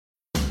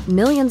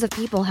Millions of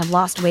people have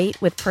lost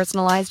weight with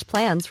personalized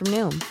plans from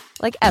Noom.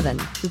 Like Evan,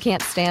 who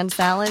can't stand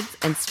salads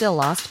and still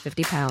lost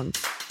 50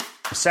 pounds.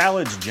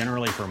 Salads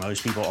generally for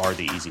most people are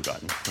the easy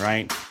button,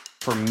 right?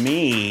 For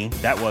me,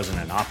 that wasn't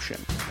an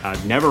option.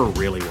 I never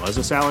really was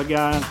a salad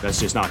guy. That's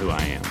just not who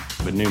I am.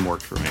 But Noom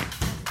worked for me.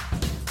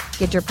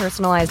 Get your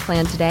personalized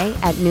plan today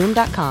at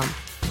Noom.com.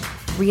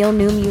 Real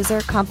Noom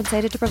user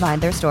compensated to provide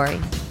their story.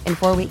 In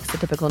 4 weeks, the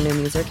typical Noom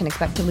user can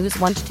expect to lose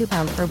 1 to 2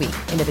 pounds per week.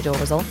 Individual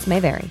results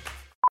may vary.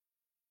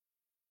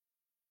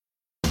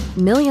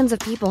 Millions of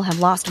people have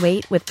lost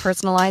weight with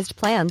personalized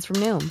plans from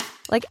Noom.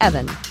 Like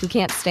Evan, who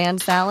can't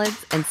stand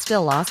salads and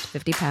still lost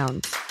 50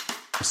 pounds.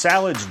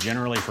 Salads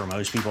generally for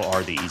most people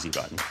are the easy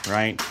button,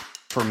 right?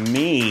 For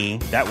me,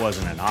 that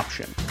wasn't an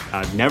option.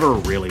 I never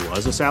really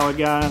was a salad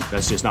guy.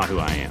 That's just not who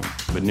I am.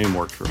 But Noom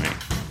worked for me.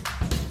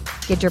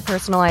 Get your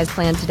personalized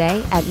plan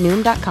today at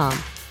Noom.com.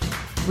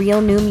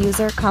 Real Noom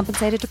user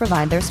compensated to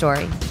provide their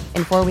story.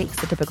 In 4 weeks,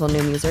 the typical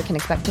Noom user can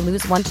expect to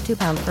lose 1 to 2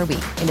 pounds per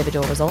week.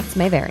 Individual results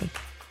may vary.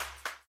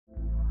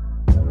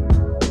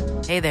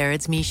 Hey there,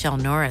 it's Michelle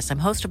Norris. I'm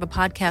host of a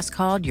podcast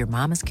called Your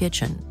Mama's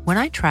Kitchen. When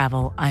I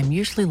travel, I'm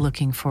usually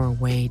looking for a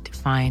way to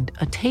find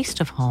a taste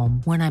of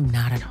home when I'm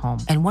not at home.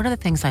 And one of the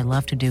things I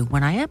love to do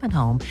when I am at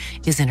home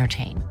is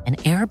entertain. And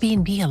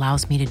Airbnb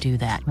allows me to do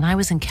that. When I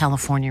was in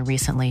California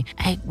recently,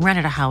 I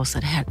rented a house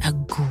that had a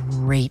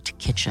great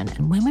kitchen.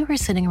 And when we were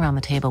sitting around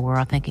the table, we were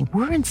all thinking,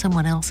 we're in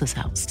someone else's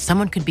house.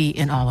 Someone could be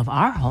in all of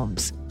our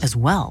homes as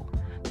well.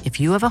 If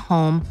you have a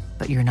home,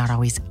 but you're not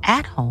always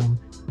at home,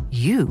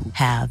 you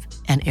have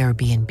an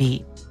Airbnb.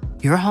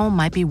 Your home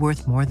might be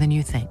worth more than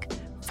you think.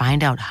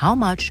 Find out how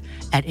much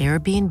at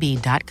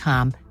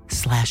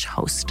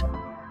airbnb.com/host.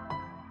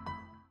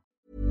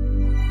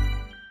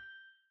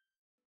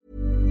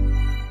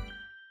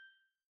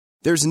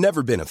 There's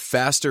never been a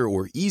faster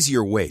or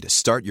easier way to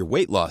start your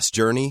weight loss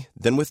journey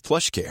than with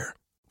PlushCare.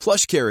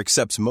 PlushCare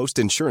accepts most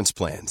insurance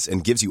plans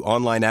and gives you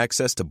online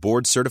access to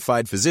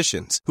board-certified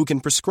physicians who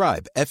can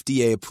prescribe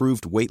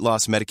FDA-approved weight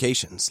loss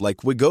medications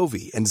like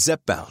Wegovy and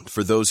Zepbound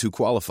for those who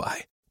qualify.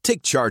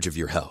 Take charge of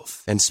your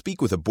health and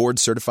speak with a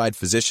board-certified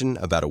physician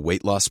about a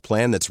weight loss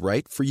plan that's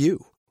right for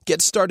you.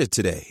 Get started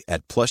today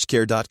at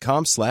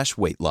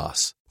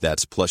plushcare.com/weight-loss.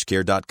 That's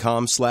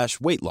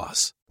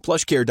plushcare.com/weight-loss.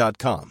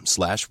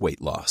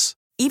 plushcare.com/weight-loss.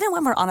 Even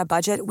when we're on a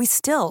budget, we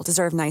still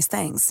deserve nice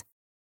things.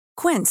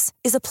 Quince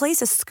is a place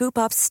to scoop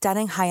up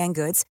stunning high-end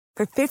goods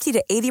for 50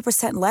 to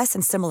 80% less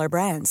than similar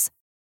brands.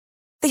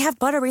 They have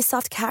buttery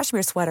soft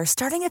cashmere sweaters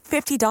starting at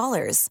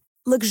 $50,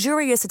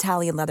 luxurious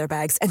Italian leather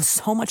bags, and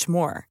so much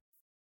more.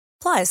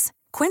 Plus,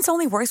 Quince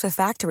only works with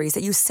factories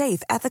that use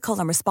safe, ethical,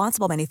 and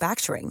responsible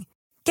manufacturing.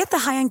 Get the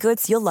high-end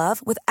goods you'll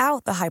love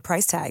without the high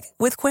price tag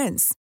with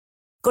Quince.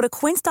 Go to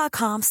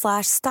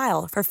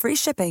quince.com/style for free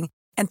shipping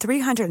and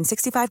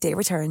 365-day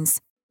returns.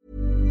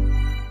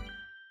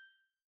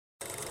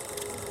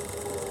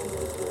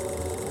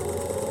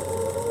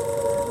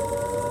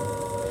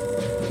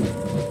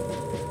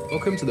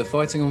 Welcome to the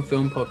Fighting on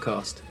Film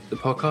podcast, the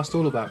podcast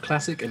all about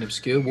classic and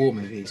obscure war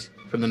movies,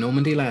 from the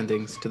Normandy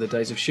landings to the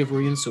days of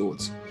chivalry and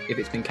swords. If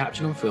it's been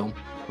captured on film,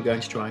 we're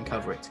going to try and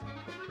cover it.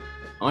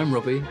 I'm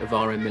Robbie of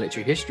RM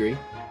Military History.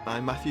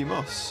 I'm Matthew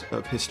Moss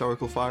of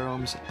Historical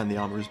Firearms and the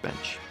Armourer's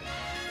Bench.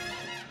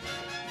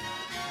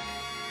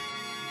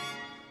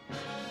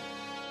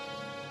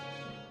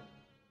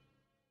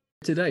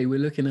 Today we're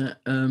looking at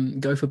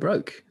Go for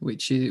Broke,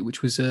 which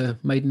was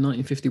made in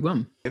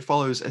 1951. It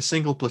follows a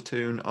single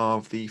platoon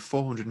of the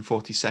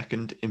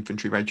 442nd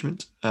Infantry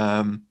Regiment.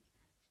 The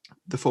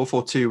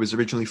 442 was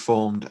originally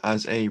formed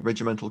as a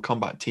regimental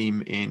combat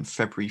team in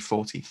February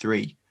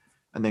 43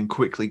 and then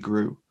quickly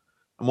grew.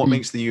 And what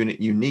makes the unit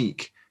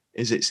unique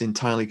is it's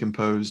entirely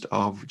composed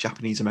of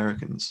Japanese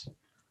Americans.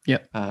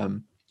 Yep.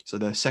 So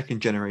they're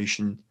second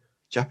generation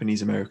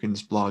Japanese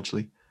Americans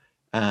largely.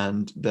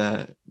 And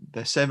they're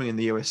serving in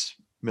the US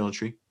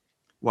military,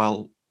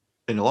 while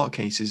in a lot of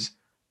cases,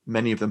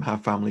 many of them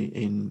have family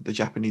in the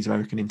Japanese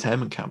American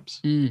internment camps.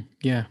 So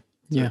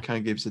it kind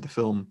of gives the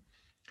film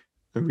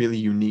a really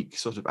unique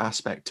sort of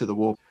aspect to the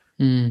war.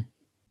 And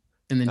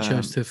then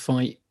chose to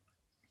fight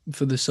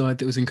for the side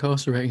that was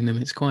incarcerating them.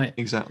 It's quite...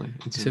 Exactly.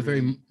 It's a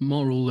very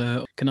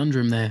moral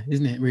conundrum there,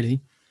 isn't it,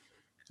 really?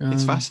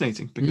 It's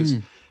fascinating because,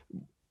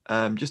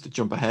 just to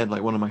jump ahead,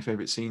 like one of my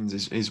favourite scenes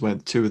is where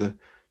two of the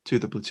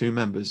platoon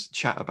members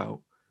chat about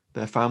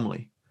their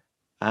family,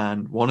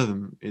 and one of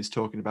them is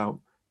talking about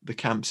the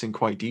camps in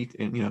quite a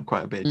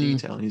bit of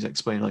detail, and he's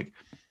explaining like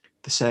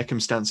the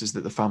circumstances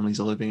that the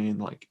families are living in,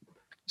 like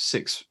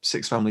six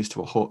families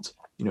to a hut,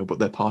 but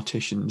they're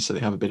partitioned, so they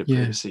have a bit of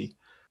privacy.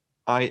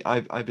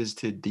 I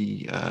visited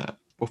the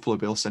Buffalo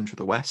Bill Center of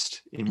the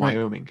West in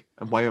Wyoming,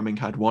 and Wyoming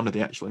had one of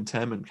the actual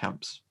internment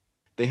camps.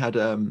 They had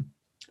a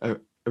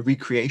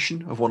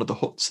recreation of one of the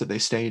huts that they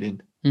stayed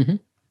in.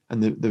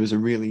 And there was a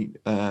really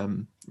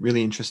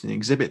interesting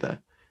exhibit there.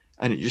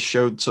 And it just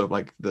showed sort of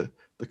like the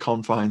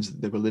confines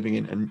that they were living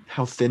in and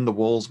how thin the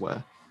walls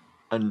were.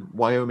 And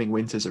Wyoming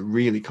winters are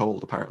really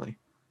cold, apparently.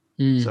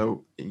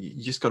 So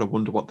you just got to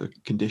wonder what the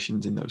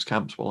conditions in those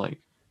camps were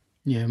like.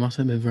 Yeah, it must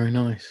have been very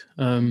nice.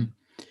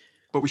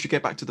 But we should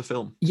get back to the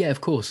film. Yeah,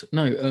 of course.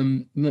 No,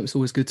 it's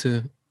always good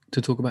to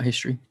talk about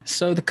history.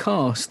 So the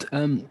cast,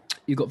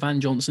 you've got Van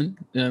Johnson.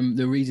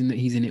 The reason that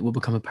he's in it will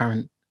become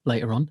apparent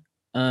later on.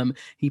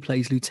 He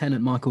plays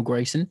Lieutenant Michael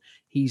Grayson.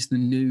 He's the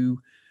new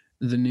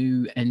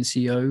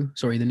NCO,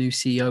 the new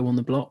CEO on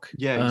the block.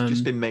 Yeah, he's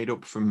just been made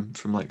up from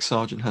like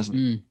sergeant, hasn't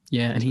he?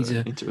 Yeah, and he's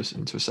into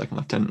a second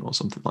lieutenant or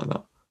something like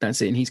that. That's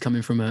it, and he's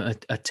coming from a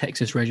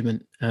Texas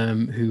regiment,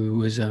 who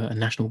was a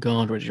National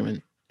Guard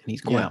regiment, and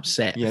he's quite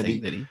upset. Yeah, I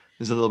think that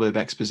there's a little bit of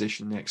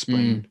exposition. They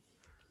explain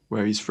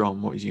where he's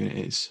from, what his unit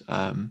is.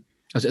 I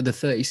was at the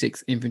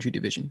 36th Infantry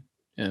Division,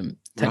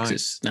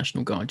 Texas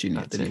National Guard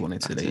unit that he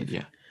wanted to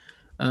leave.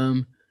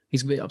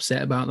 He's a bit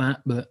upset about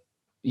that, but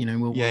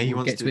we'll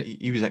get to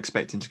it. He was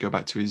expecting to go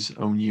back to his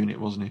own unit,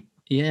 wasn't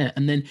he? Yeah,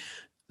 and then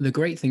the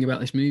great thing about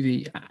this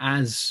movie,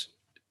 as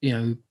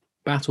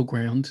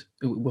Battleground,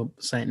 we'll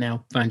say it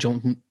now, Van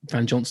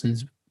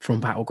Johnson's from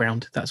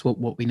Battleground. That's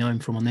what we know him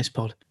from on this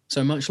pod.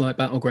 So much like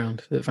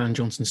Battleground that Van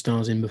Johnson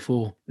stars in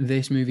before,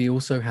 this movie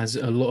also has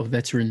a lot of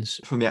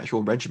veterans. From the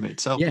actual regiment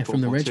itself. Yeah,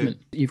 from the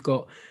regiment. You've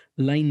got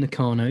Lane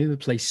Nakano, who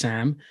plays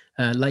Sam.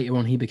 Later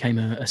on, he became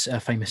a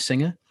famous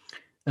singer.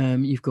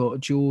 You've got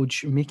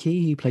George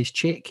Mickey, who plays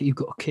Chick. You've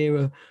got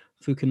Akira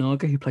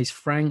Fukunaga, who plays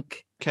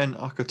Frank. Ken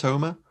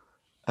Akutoma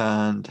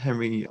and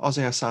Henry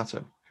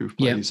Ozayasato, who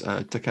plays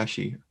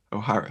Takashi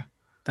Ohara.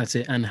 That's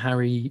it. And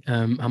Harry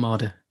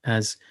Hamada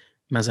as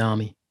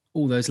Mazami.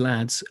 All those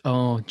lads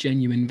are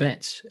genuine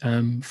vets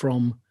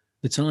from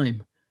the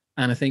time.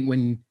 And I think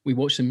when we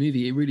watch the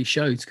movie, it really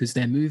shows, because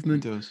their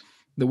movement,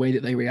 the way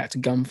that they react to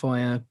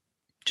gunfire,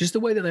 just the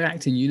way that they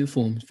act in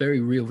uniform is very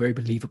real, very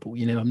believable.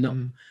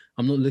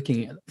 I'm not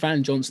looking at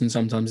Van Johnson.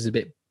 Sometimes is a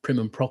bit prim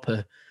and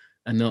proper,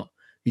 and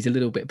he's a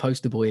little bit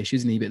poster boyish,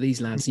 isn't he? But these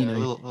lads, a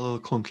little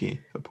clunky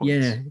at points.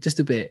 Yeah, just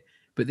a bit.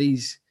 But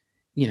these,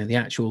 the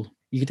actual,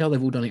 you can tell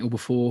they've all done it all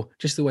before.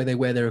 Just the way they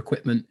wear their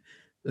equipment,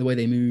 the way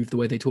they move, the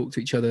way they talk to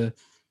each other,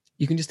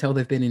 you can just tell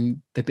they've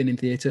been in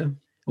theatre.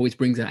 Always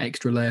brings that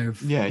extra layer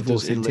of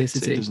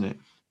authenticity, doesn't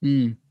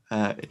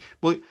it?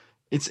 Well,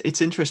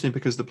 it's interesting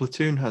because the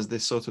platoon has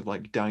this sort of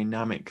like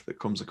dynamic that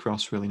comes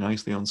across really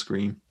nicely on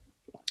screen.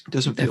 It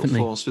doesn't feel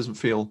forced, doesn't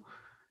feel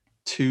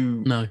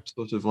too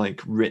sort of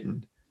like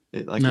written.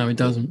 It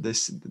doesn't.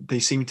 They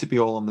seem to be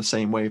all on the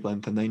same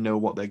wavelength, and they know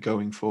what they're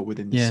going for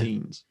within the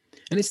scenes.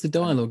 And it's the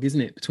dialogue,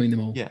 isn't it, between them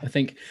all? Yeah. I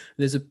think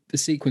there's a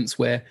sequence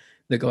where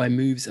the guy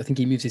moves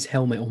his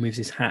helmet or moves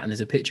his hat, and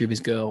there's a picture of his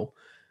girl.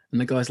 And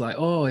the guy's like,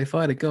 "Oh, if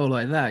I had a girl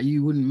like that,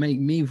 you wouldn't make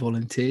me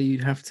volunteer.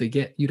 You'd have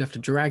to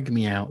drag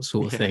me out,"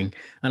 sort of thing.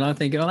 And I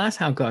think, that's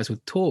how guys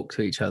would talk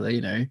to each other,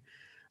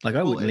 Like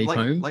I wouldn't leave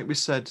home. Like we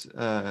said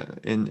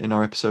in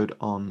our episode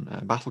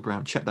on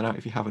Battleground, check that out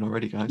if you haven't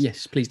already, guys.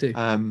 Yes, please do.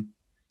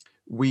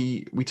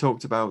 We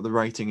talked about the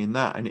writing in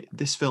that, and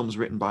this film's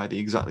written by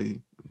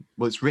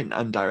it's written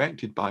and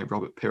directed by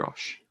Robert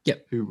Pirosh,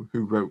 who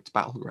wrote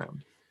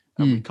Battleground.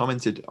 And we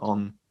commented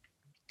on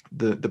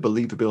the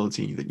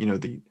believability that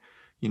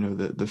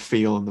the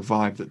feel and the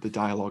vibe that the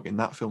dialogue in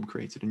that film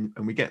created,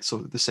 and we get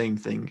sort of the same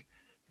thing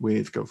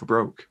with Go for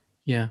Broke.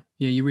 Yeah,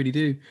 you really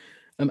do.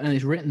 And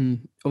it's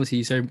written, obviously,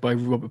 you say, by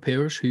Robert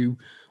Pirosh, who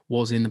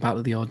was in the Battle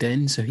of the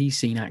Ardennes, so he's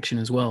seen action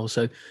as well.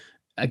 So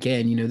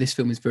again, this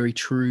film is very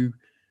true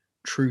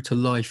to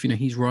life.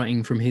 He's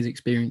writing from his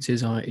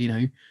experiences.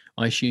 I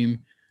assume,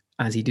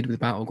 as he did with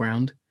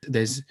Battleground,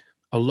 there's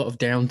a lot of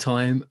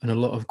downtime and a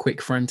lot of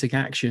quick, frantic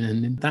action,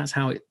 and that's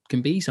how it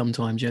can be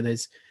sometimes.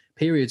 There's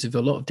periods of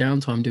a lot of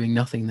downtime doing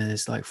nothing.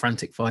 There's like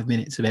frantic 5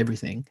 minutes of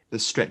everything.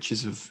 There's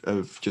stretches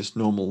of just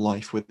normal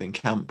life within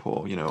camp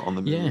or on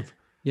the move.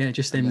 Yeah,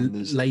 just them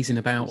lazing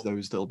about.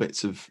 Those little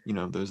bits of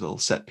those little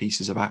set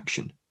pieces of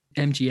action.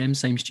 MGM,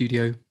 same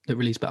studio that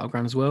released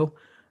Battleground as well,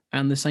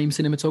 and the same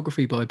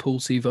cinematography by Paul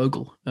C.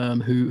 Vogel,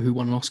 who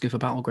won an Oscar for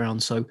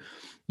Battleground. So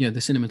the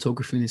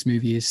cinematography in this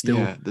movie is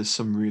still there's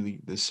some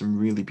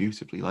really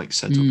beautifully like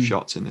set up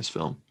shots in this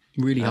film.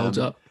 Really holds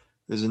up.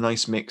 There's a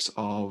nice mix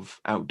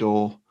of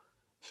outdoor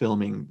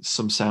filming,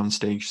 some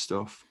soundstage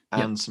stuff,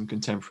 and some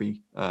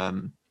contemporary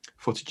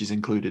footage is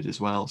included as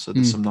well. So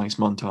there's some nice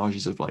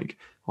montages of like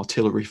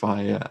artillery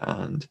fire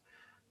and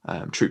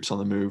troops on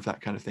the move, that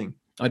kind of thing.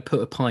 I'd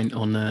put a pint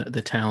on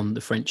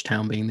the French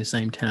town being the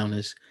same town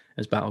as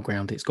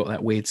Battleground. It's got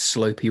that weird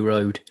slopey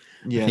road.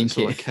 Yeah, it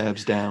sort of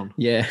curves down.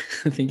 Yeah,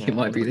 I think it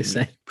might be the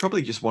same.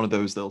 Probably just one of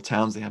those little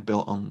towns they had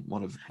built on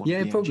one of the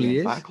probably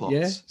is. backlots.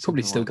 Yeah,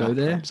 probably still go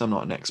there. Perhaps. I'm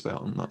not an expert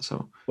on that,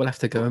 so we'll have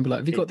to go and be like,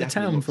 "Have you got the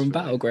town from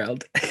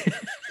Battleground?"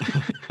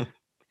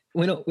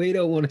 We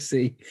don't want to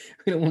see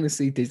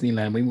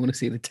Disneyland. We want to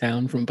see the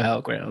town from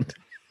Battleground.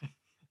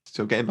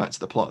 So getting back to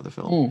the plot of the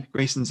film,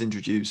 Grayson's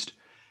introduced,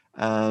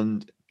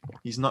 and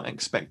he's not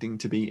expecting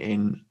to be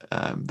in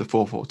the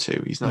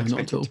 442. He's not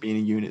expecting to be in a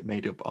unit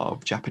made up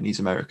of Japanese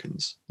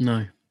Americans.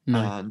 No.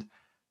 And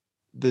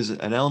there's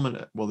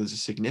a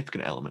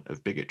significant element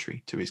of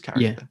bigotry to his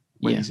character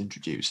when he's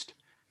introduced.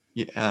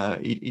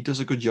 He does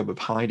a good job of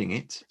hiding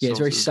it. Yeah, it's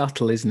very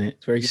subtle, isn't it?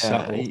 It's very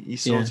subtle. He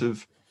sort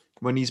of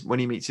when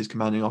he meets his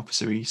commanding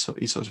officer, he sort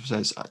of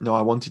says, "No,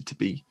 I wanted to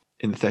be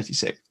in the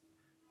 36th,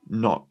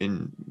 not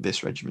in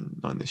this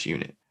regiment, not in this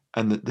unit."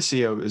 And the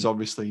CO has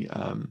obviously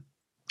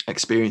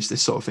experienced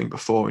this sort of thing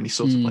before, and he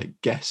sort of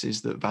like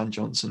guesses that Van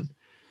Johnson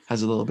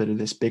has a little bit of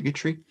this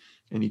bigotry,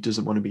 and he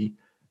doesn't want to be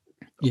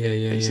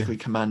basically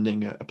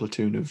commanding a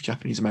platoon of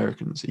Japanese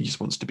Americans. He just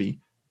wants to be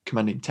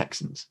commanding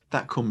Texans.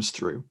 That comes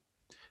through.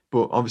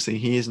 But obviously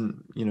he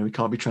isn't, he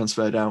can't be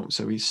transferred out,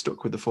 so he's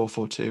stuck with the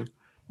 442,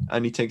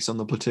 and he takes on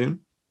the platoon.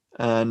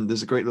 And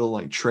there's a great little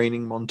like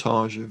training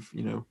montage of,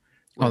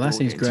 that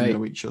seems great. To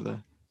know each other.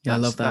 Yeah, I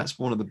love that. That's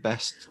one of the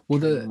best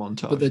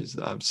montages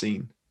that I've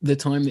seen. The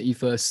time that he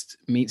first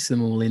meets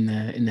them all in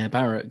their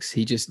barracks,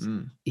 he just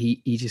he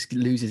just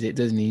loses it,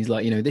 doesn't he? He's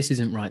like, this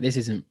isn't right. This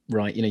isn't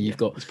right. You've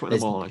got. He's putting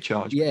them all on a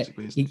charge. Yeah,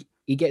 basically,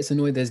 he gets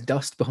annoyed. There's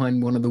dust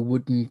behind one of the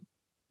wooden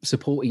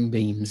supporting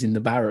beams in the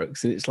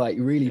barracks, and it's like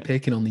really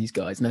picking on these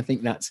guys. And I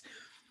think that's,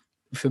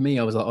 for me,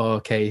 I was like, oh,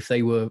 okay, if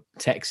they were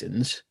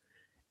Texans,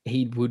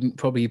 he wouldn't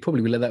probably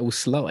would let that all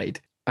slide.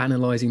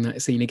 Analyzing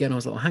that scene again, I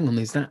was like, hang on,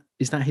 is that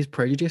his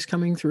prejudice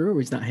coming through,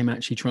 or is that him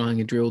actually trying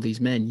to drill these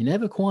men? You're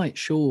never quite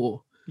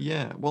sure.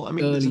 Yeah, well, I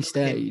mean, early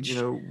stage,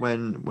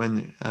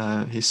 when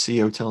his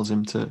CO tells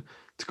him to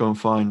go and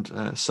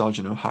find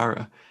Sergeant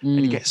O'Hara, and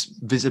he gets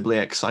visibly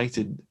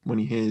excited when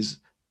he hears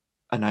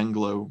an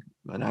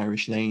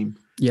Irish name.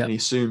 Yeah, and he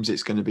assumes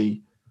it's going to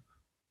be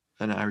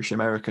an Irish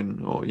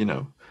American, or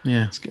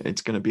it's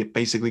going to be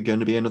basically going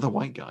to be another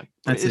white guy.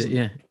 That's it.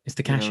 Yeah, it's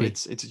Takashi.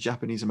 It's a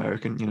Japanese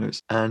American.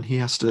 And he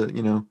has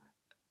to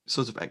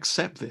sort of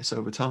accept this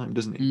over time,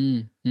 doesn't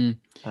he?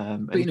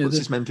 And he puts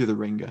his men through the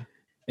ringer,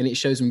 and it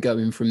shows him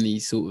going from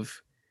these sort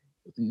of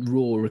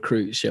raw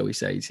recruits, shall we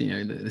say,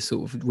 to the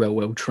sort of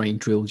well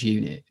trained drilled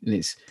unit, and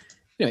it's.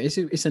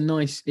 It's a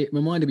nice. It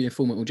reminded me of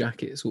Full Metal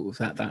Jacket, sort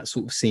of that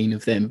sort of scene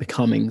of them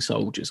becoming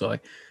soldiers. I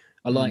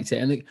liked it,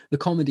 and the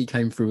comedy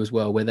came through as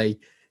well, where they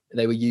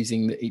were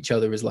using each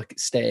other as like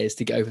stairs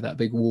to get over that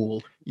big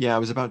wall. Yeah, I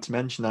was about to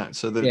mention that.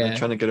 So they're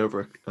trying to get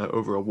over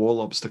a wall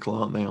obstacle,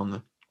 aren't they,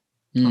 on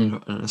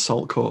an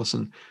assault course,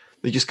 and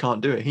they just can't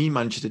do it. He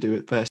manages to do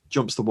it first,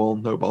 jumps the wall,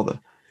 no bother,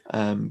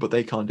 but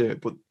they can't do it.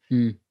 But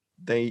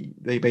they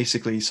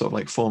basically sort of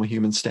like form a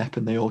human step,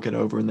 and they all get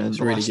over, and then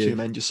the last two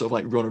men just sort of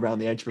like run around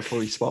the edge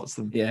before he spots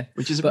them. Yeah,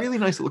 which is a really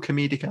nice little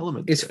comedic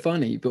element. It's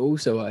funny, but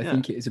also I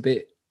think it's a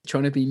bit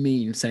trying to be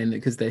mean, saying that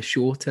because they're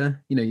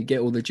shorter. You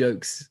get all the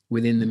jokes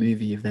within the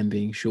movie of them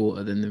being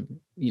shorter than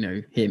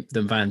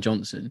than Van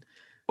Johnson.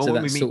 Well, so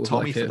when we meet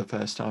Tommy for the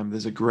first time,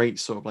 there's a great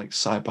sort of like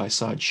side by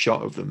side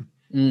shot of them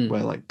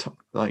where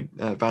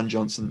Van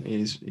Johnson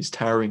is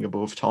towering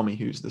above Tommy,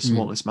 who's the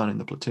smallest man in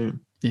the platoon.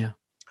 Yeah,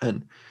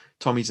 and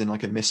Tommy's in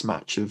like a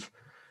mismatch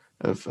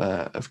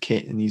of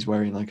kit, and he's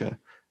wearing like a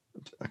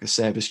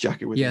service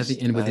jacket with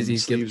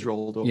his sleeves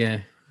rolled up. Yeah,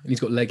 and he's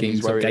got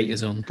leggings or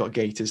gaiters on. Got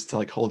gaiters to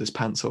like hold his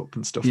pants up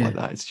and stuff like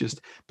that. It's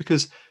just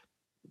because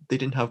they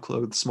didn't have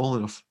clothes small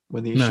enough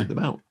when they issued them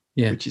out.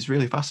 Yeah, which is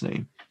really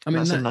fascinating. I mean,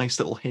 that's a nice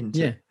little hint.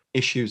 Yeah,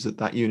 issues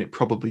that unit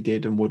probably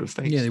did and would have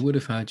faced. Yeah, they would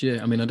have had.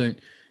 Yeah, I mean, I don't.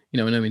 I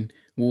know in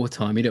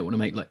wartime you don't want to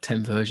make like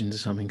 10 versions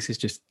of something because it's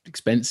just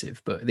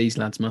expensive. But these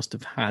lads must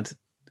have had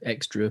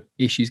extra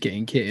issues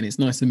getting kit, and it's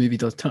nice the movie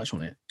does touch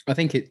on it. I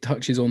think it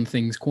touches on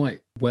things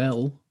quite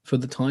well for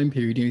the time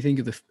period. You think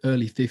of the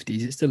early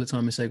 50s, it's still a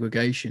time of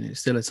segregation,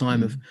 it's still a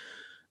time of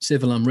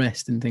civil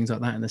unrest and things like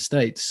that in the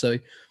States. So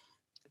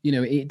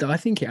I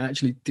think it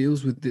actually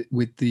deals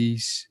with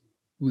these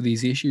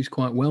issues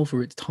quite well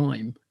for its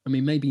time. I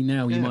mean, maybe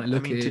now you might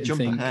look at it to and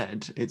jump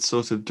ahead, it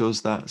sort of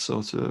does that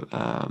sort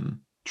of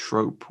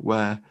trope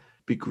where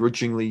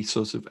begrudgingly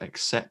sort of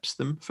accepts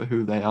them for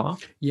who they are.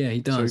 Yeah,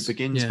 he does. So he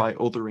begins by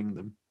othering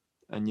them,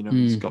 and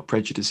he's got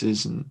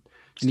prejudices and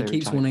he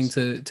keeps wanting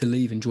to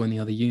leave and join the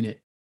other unit.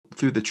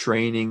 Through the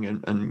training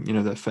and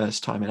their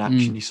first time in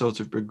action, he sort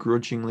of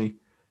begrudgingly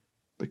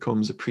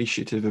becomes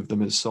appreciative of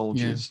them as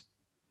soldiers.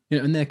 Yeah,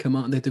 and their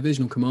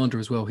divisional commander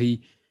as well.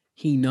 He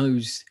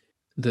knows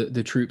that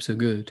the troops are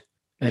good,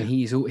 and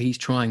he's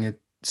trying to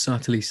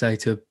subtly say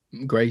to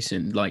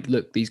Grayson, like,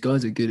 look, these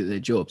guys are good at their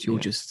jobs. You're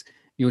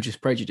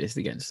just prejudiced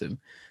against them.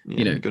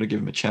 You've got to give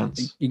them a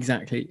chance.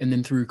 Exactly. And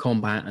then through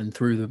combat and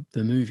through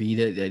the movie,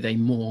 they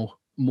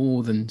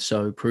more than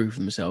so prove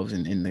themselves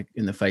in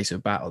the face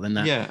of battle than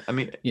that. Yeah, I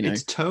mean,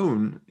 its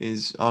tone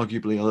is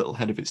arguably a little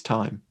ahead of its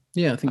time.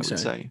 Yeah, I think so. Would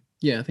say.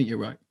 Yeah, I think you're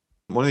right.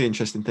 One of the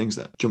interesting things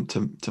that jumped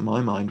to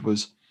my mind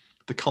was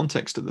the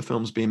context that the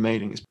film's being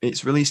made in.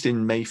 It's released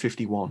in May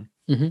 51.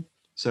 Mm-hmm.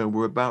 So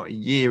we're about a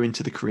year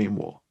into the Korean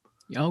War.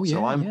 Oh, yeah.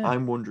 So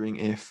I'm wondering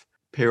if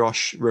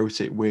Pirosh wrote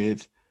it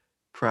with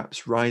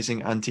perhaps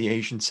rising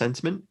anti-Asian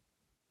sentiment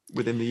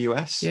within the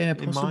US. Yeah,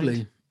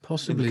 possibly.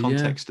 In the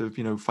context of,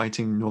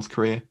 fighting North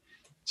Korea.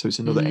 So it's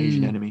another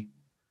Asian enemy.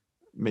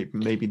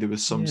 Maybe there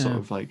was some sort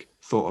of like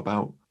thought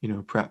about,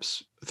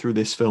 perhaps through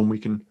this film we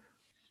can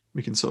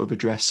sort of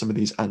address some of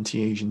these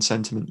anti-Asian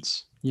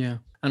sentiments. Yeah.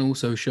 And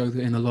also show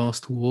that in the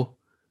last war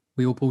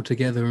we all pulled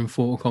together and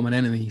fought a common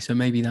enemy. So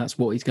maybe that's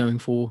what he's going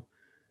for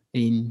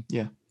in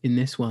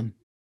this one.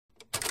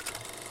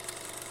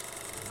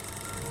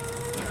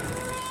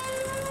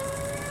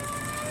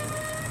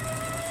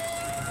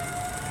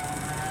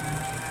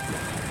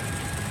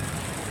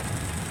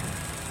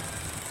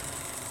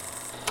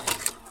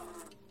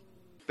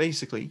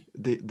 basically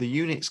the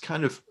unit's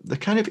they're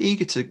kind of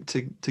eager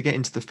to get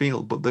into the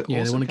field, but they're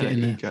also want to get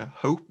in there. eager.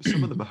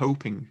 Some of them are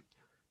hoping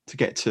to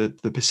get to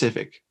the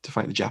Pacific to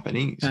fight the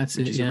Japanese,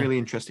 which is a really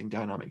interesting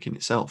dynamic in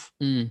itself.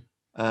 And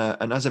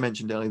as I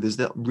mentioned earlier, there's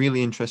that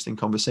really interesting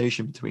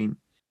conversation between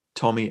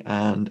Tommy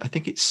and I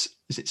think is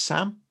it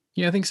Sam?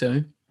 Yeah, I think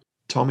so.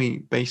 Tommy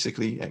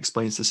basically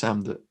explains to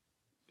Sam that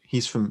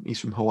he's from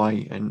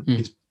Hawaii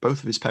and both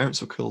of his parents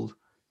were killed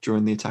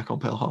during the attack on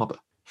Pearl Harbor.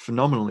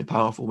 Phenomenally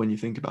powerful when you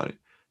think about it.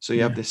 So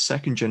you have this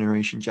second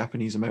generation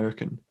Japanese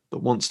American that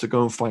wants to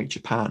go and fight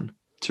Japan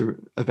to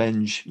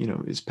avenge,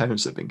 his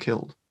parents that have been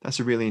killed. That's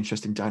a really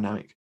interesting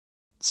dynamic.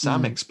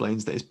 Sam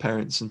explains that his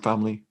parents and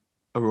family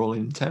are all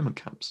in internment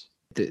camps.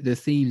 The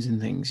themes and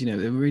things, it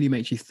really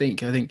makes you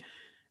think.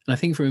 I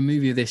think for a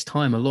movie of this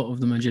time, a lot of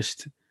them are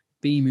just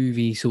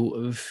B-movie sort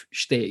of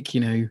shtick.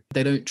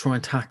 They don't try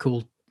and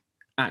tackle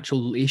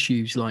actual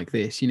issues like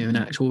this, and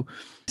actual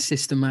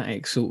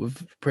systematic sort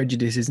of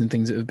prejudices and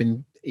things that have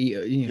been,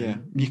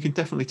 you can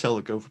definitely tell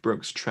that Go for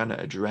Broke's trying to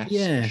address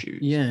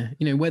issues. Yeah,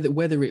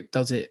 whether it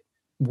does it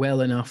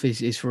well enough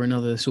is for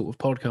another sort of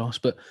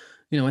podcast. But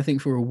I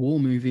think for a war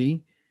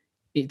movie,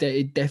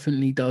 it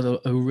definitely does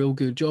a real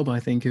good job. I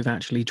think of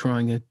actually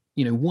trying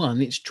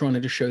it's trying to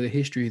just show the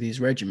history of this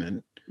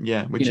regiment.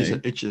 Yeah, which is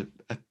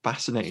a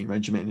fascinating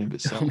regiment in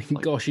itself. I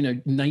mean, gosh,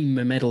 name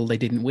a medal they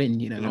didn't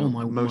win. Oh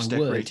my most my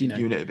word, decorated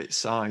unit of its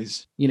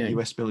size.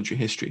 U.S. military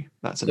history.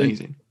 That's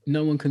amazing.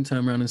 No one can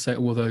turn around and say,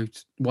 "Although,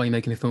 why are you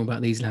making a film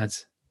about these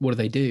lads? What do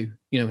they do?"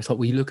 It's like,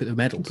 well, you look at the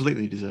medals.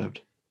 Completely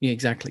deserved. Yeah,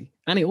 exactly.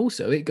 And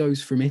it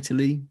goes from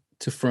Italy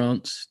to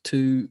France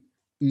to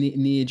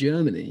near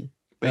Germany.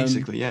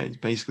 Basically,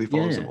 it basically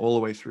follows them all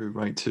the way through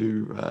right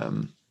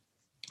to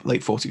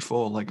late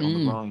 44, like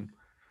on the Rhine.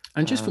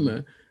 And just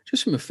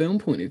from a film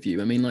point of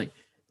view, I mean, like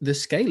the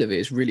scale of it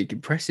is really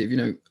impressive.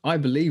 I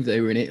believe they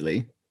were in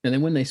Italy, and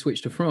then when they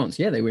switched to France,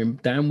 they were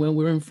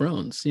we're in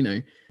France.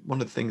 One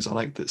of the things I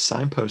liked that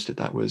signposted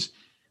that was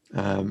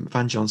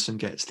Van Johnson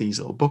gets these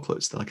little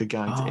booklets. They're like a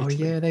guide to Italy.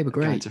 Yeah, they were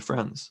great. A guide to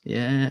France.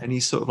 Yeah, and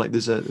he's sort of like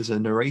there's a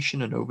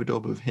narration and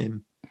overdub of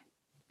him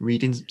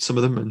reading some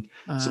of them,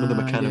 and some of them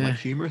are kind of like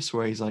humorous,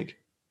 where he's like,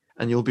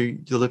 "And you'll be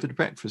delivered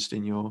breakfast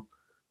in your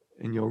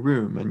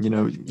room, and you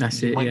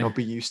might not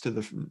be used to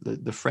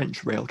the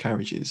French rail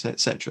carriages,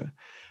 etc."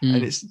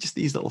 And it's just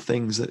these little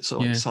things that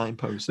sort of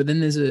signpost. But then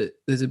there's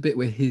a bit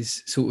where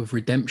his sort of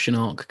redemption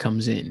arc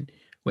comes in,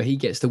 where he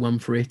gets the one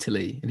for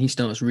Italy and he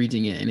starts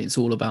reading it, and it's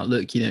all about,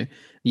 look, the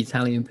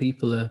Italian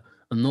people are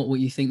not what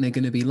you think they're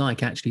going to be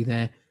like. Actually,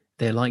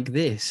 they're like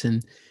this,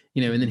 and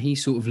and then he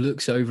sort of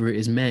looks over at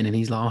his men and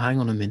he's like, oh, hang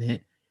on a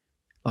minute,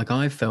 like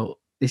I felt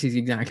this is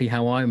exactly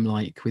how I'm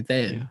like with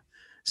them. Yeah.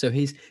 So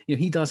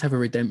he does have a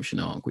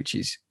redemption arc, which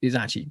is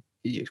actually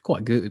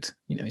quite good.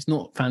 It's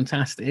not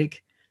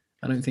fantastic.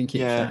 I don't think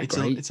it's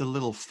great. It's a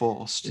little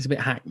forced. It's a bit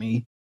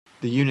hackney.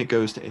 The unit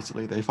goes to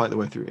Italy. They fight their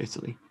way through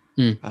Italy.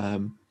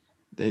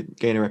 They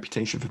gain a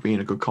reputation for being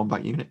a good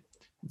combat unit.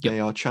 Yep. They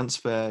are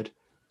transferred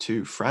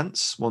to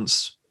France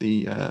once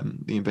the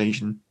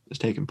invasion has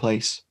taken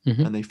place,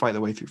 and they fight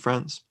their way through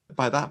France.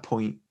 By that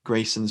point,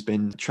 Grayson's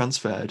been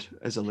transferred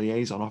as a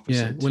liaison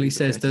officer. Yeah, well, he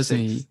says, doesn't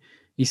he?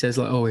 He says,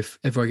 like, oh, if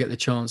ever I get the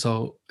chance,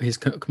 his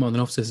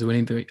commanding officer says,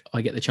 whenever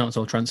I get the chance,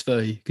 I'll transfer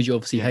you, because you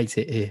obviously hate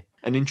it here.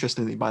 And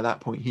interestingly, by that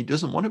point, he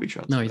doesn't want to be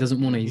transferred. No, he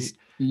doesn't want to.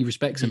 He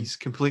respects him. He's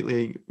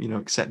completely,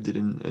 accepted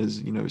and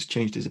has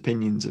changed his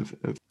opinions of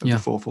the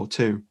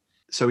 442.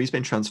 So he's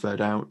been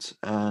transferred out,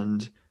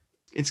 and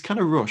it's kind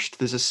of rushed.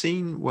 There's a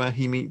scene where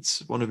he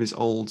meets one of his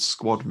old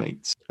squad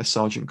mates, a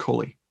Sergeant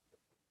Cully,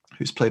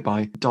 who's played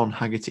by Don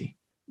Haggerty.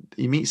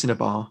 He meets in a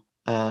bar,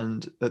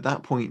 and at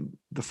that point,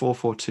 the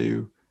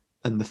 442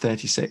 and the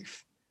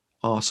 36th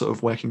are sort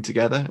of working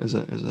together as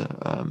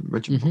a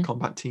regimental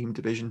combat team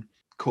division.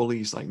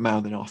 Cully's like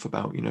mouthing off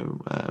about,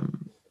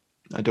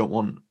 I don't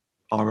want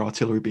our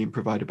artillery being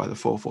provided by the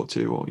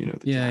 442 or,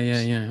 the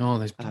Japs. Oh,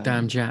 those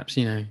damn Japs,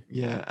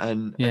 Yeah,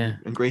 and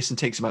Grayson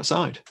takes him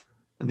outside,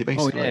 and they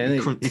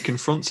basically he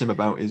confronts him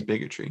about his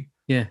bigotry.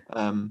 Yeah.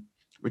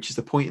 Which is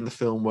the point in the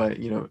film where,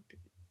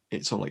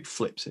 it sort of like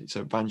flips it.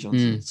 So Van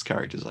Johnson's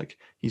character's like,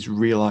 he's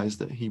realized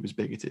that he was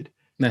bigoted.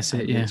 That's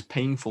it, yeah. It's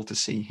painful to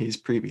see his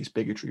previous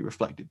bigotry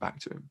reflected back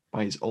to him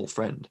by his old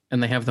friend.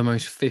 And they have the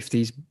most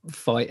 50s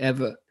fight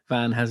ever.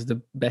 Van has the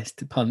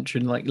best punch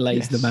and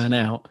lays the man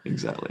out.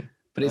 Exactly.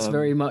 But it's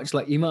very much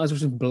like you might as well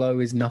just blow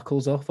his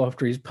knuckles off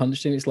after he's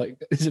punched him. It's like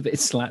it's a bit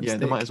slapstick. Yeah,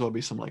 there might as well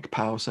be some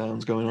pow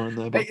sounds going on in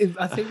there. But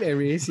I think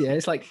there is. Yeah,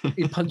 it's like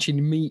you're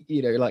punching meat.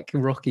 Like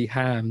Rocky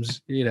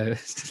Hams.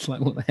 It's just like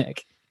what the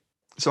heck.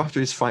 So after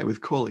his fight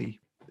with Cully,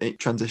 it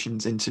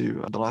transitions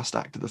into the last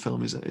act of the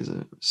film is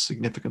a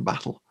significant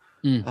battle,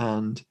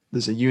 and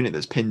there's a unit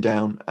that's pinned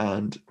down,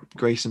 and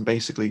Grayson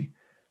basically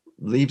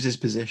leaves his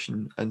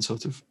position and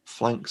sort of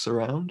flanks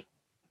around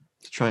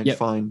to try and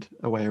find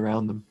a way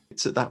around them.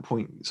 It's at that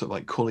point sort of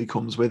like Cully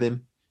comes with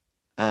him,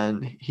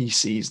 and he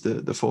sees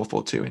the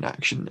 442 in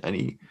action,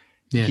 and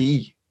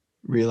he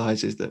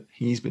realizes that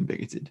he's been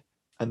bigoted,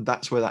 And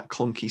that's where that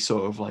clunky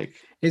sort of like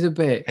It's a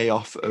bit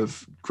payoff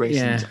of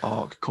Grayson's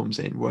arc comes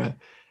in, where,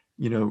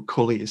 you know,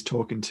 Cully is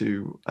talking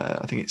to,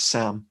 I think it's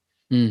Sam,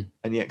 and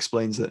he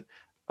explains that,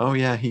 oh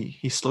yeah,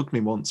 he slugged me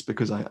once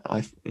because I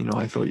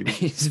thought you.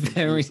 It's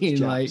very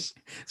like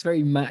it's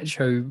very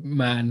macho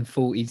man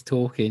 40s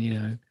talking,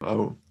 you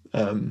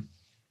know.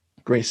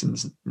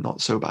 Grayson's not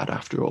so bad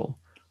after all.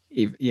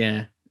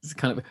 It's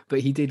kind of,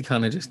 but he did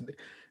kind of just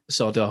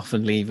sod off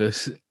and leave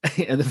us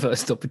at the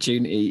first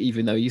opportunity,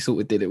 even though you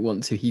sort of did it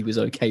once, so he was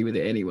okay with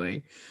it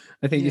anyway.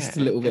 I think it's a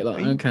little bit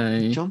like,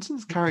 okay.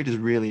 Johnson's character is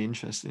really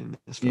interesting in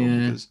this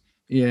film because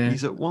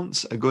he's at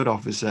once a good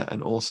officer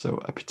and also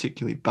a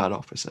particularly bad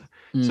officer.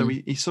 So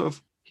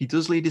he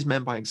does lead his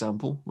men by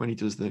example when he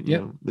does the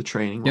the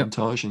training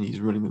montage, and he's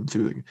running them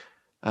through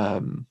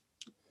the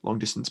long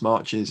distance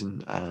marches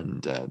and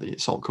the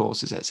assault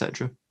courses,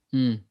 etc.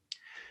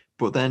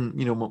 But then,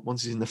 you know,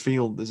 once he's in the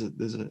field,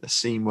 there's a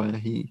scene where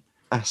he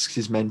asks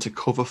his men to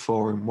cover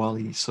for him while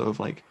he sort of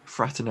like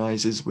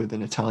fraternizes with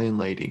an Italian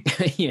lady.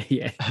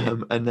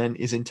 And then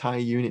his entire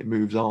unit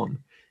moves on,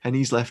 and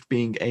he's left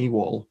being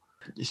AWOL.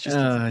 It's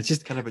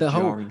just kind of a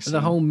jarring scene.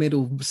 The whole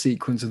middle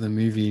sequence of the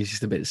movie is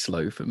just a bit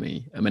slow for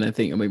me. I mean,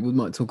 we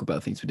might talk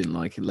about things we didn't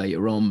like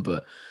later on,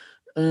 but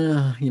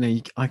you know,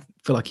 I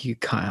feel like you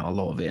could cut out a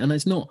lot of it, and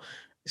it's not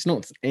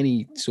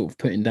any sort of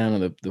putting down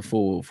of the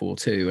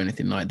 442 or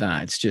anything like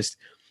that. It's just,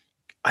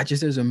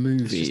 as a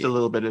movie, it's just a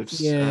little bit of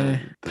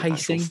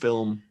pacing.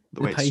 Film,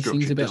 the way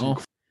pacing's a bit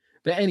off.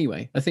 But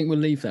anyway, I think we'll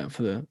leave that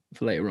for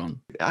later on.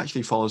 It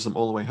actually follows them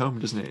all the way home,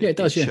 doesn't it? Yeah, it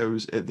does. It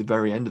shows at the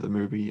very end of the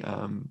movie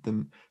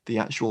the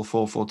actual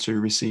 442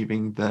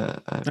 receiving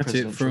the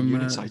presidential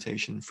unit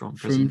citation from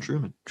President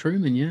Truman.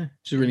 Truman, yeah,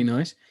 which is really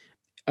nice.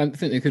 I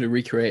think they could have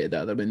recreated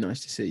that. That'd been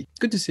nice to see.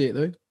 Good to see it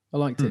though. I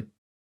liked it.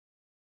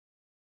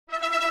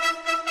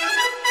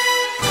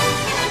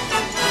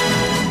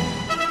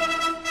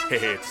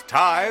 It's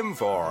time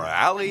for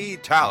Alley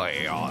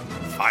Tally on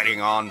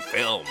Fighting on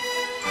Film.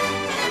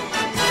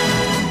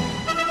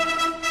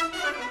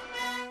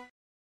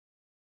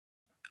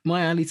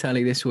 My alley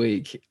tally this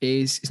week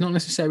is, it's not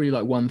necessarily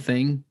like one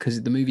thing,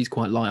 because the movie's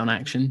quite light on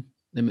action.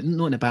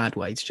 Not in a bad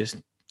way, it's just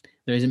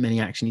there isn't many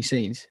actiony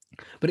scenes.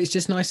 But it's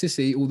just nice to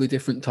see all the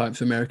different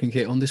types of American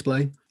kit on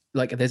display.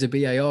 Like there's a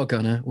BAR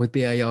gunner with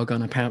BAR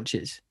gunner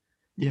pouches.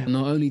 Yeah. And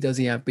not only does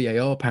he have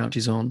BAR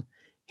pouches on,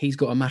 he's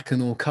got a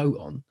Mackinac coat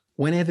on.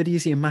 Whenever do you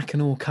see a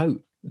Mackinac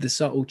coat? The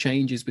subtle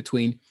changes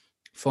between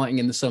fighting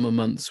in the summer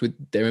months with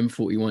their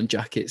M41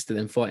 jackets to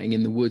then fighting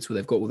in the woods where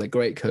they've got all their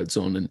greatcoats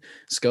on and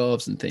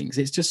scarves and things.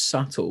 It's just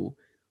subtle,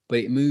 but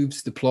it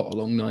moves the plot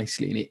along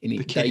nicely. And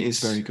the kit is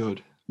very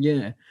good.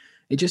 Yeah.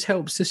 It just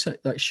helps to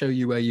like show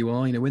you where you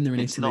are. You know, when they're in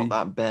Italy. It's not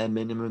that bare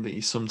minimum that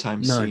you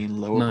sometimes see in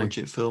lower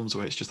budget films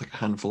where it's just like a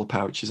handful of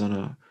pouches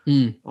on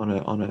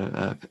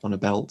a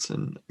belt,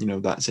 and you know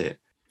that's it.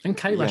 And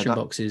ration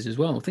boxes as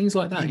well, things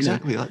like that.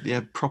 Exactly, you know?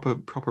 Like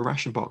proper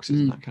ration boxes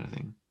and that kind of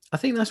thing. I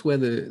think that's where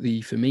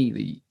the for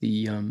me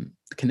the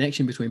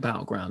connection between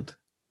Battleground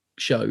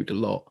showed a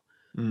lot,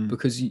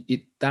 because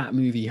that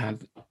movie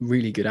had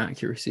really good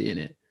accuracy in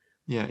it.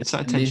 Yeah, it's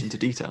that attention to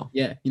detail.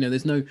 Yeah, you know,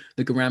 the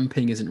Garand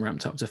ping isn't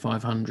ramped up to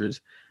 500.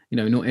 You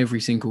know, not every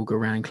single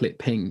Garand clip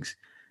pings,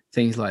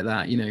 things like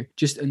that. You know,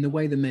 just and the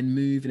way the men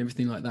move and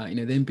everything like that. You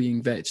know, them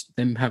being vets,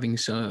 them having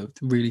served,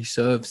 really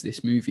serves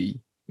this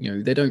movie. You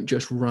know, they don't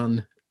just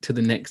run to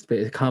the next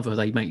bit of cover.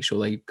 They make sure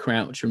they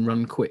crouch and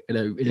run quick, you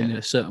know, in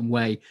a certain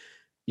way.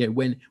 You know,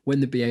 when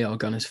the BAR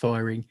gunner's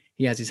firing,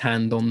 he has his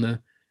hand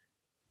on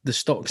the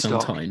stock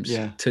sometimes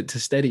to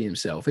steady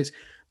himself.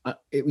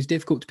 It was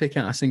difficult to pick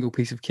out a single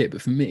piece of kit,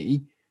 but for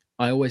me,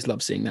 I always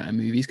love seeing that in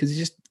movies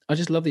because I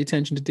just love the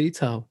attention to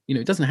detail. You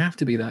know, it doesn't have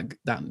to be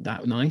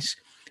that nice,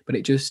 but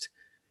it just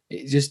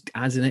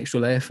adds an extra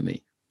layer for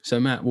me. So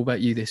Matt, what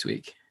about you this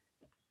week?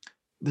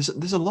 There's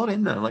a lot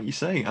in there, like you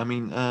say. I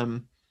mean,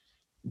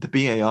 the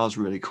BAR is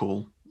really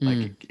cool.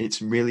 Like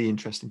it's really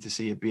interesting to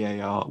see a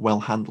BAR well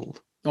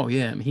handled. Oh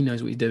yeah, I mean, he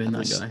knows what he's doing,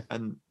 that guy.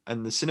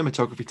 And the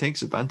cinematography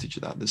takes advantage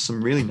of that. There's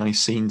some really nice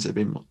scenes that have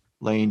been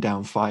laying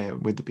down fire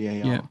with the BAR.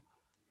 Yeah.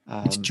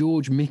 It's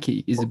George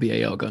Mickey is the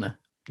BAR gunner.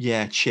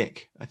 Yeah,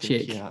 Chick. I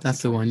think. Chick,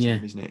 that's the one. Yeah,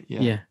 isn't it?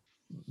 Yeah.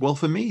 Well,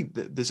 for me,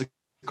 there's a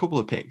couple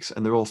of picks,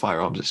 and they're all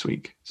firearms this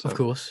week. So of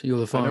course, you're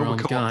the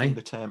firearms guy.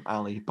 The term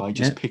alley by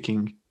just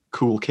picking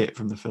cool kit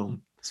from the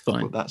film. It's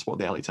fine. But that's what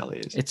the alley tally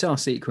is. It's our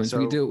sequence.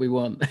 We do what we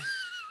want.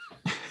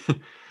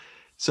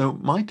 So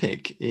my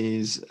pick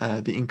is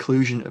the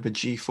inclusion of a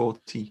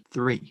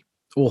G43.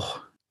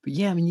 Oh, but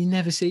yeah, I mean, you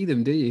never see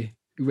them, do you?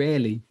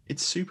 Rarely.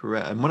 It's super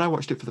rare. And when I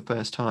watched it for the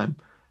first time,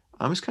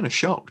 I was kind of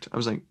shocked. I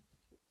was like,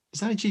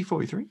 is that a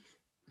G43?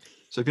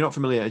 So if you're not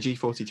familiar, a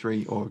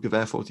G43 or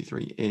Gewehr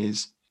 43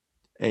 is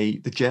the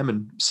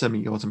German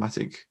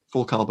semi-automatic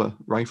full caliber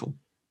rifle,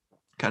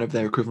 kind of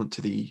their equivalent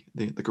to the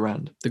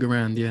Garand. The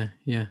Garand,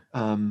 yeah.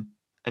 And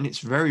it's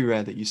very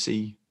rare that you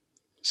see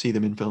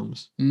them in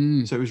films.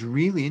 So it was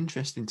really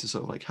interesting to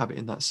sort of like have it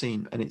in that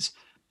scene. And it's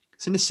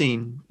in a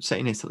scene set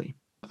in Italy.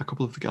 A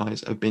couple of the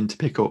guys have been to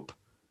pick up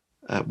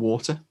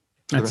water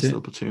for the rest of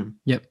the platoon.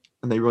 Yep.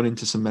 and they run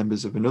into some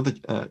members of another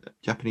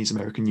Japanese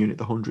American unit,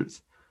 the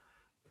 100th,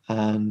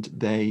 and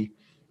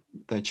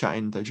they're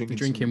chatting, they're drinking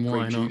some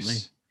wine, grape aren't they?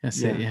 juice.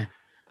 That's it, yeah.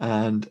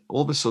 And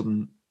all of a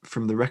sudden,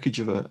 from the wreckage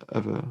of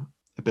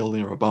a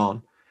building or a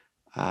barn,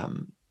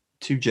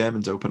 two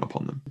Germans open up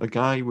on them. A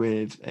guy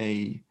with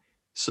a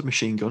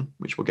submachine gun,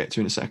 which we'll get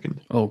to in a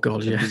second. Oh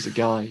God, yeah. There's a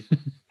guy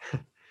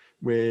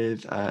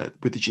with the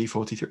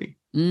G43,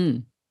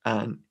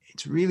 and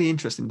it's really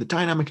interesting. The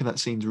dynamic in that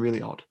scene's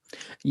really odd.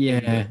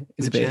 Yeah,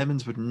 the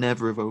Germans would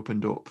never have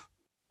opened up,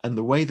 and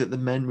the way that the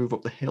men move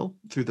up the hill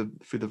through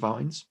the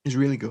vines is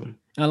really good.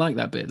 I like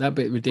that bit. That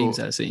bit redeems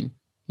that scene.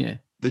 Yeah,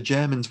 the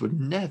Germans would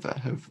never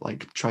have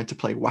tried to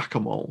play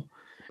whack-a-mole.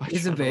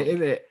 It's a bit,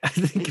 isn't it? I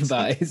think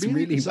about it. It's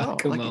really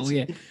whack-a-mole.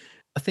 Yeah,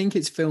 I think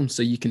it's filmed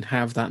so you can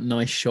have that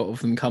nice shot of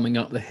them coming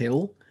up the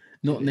hill.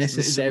 Not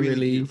necessarily. It's a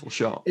really beautiful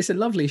shot. It's a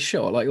lovely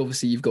shot. Like,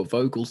 obviously, you've got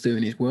Vogel's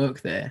doing his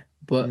work there,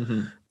 but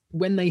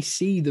when they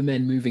see the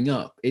men moving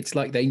up, it's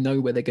like they know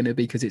where they're going to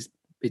be because it's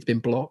been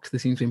blocked. The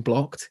scene's been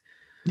blocked.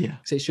 Yeah.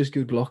 So it's just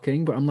good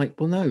blocking. But I'm like,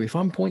 well, no, if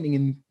I'm pointing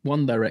in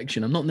one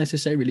direction, I'm not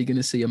necessarily going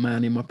to see a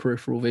man in my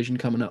peripheral vision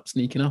coming up,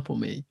 sneaking up on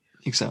me.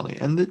 Exactly.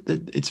 And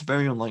it's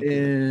very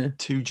unlikely that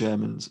two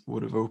Germans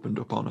would have opened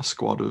up on a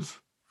squad of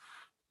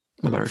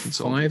American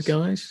soldiers. 5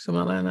 guys,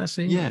 something like that in that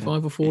scene? Yeah.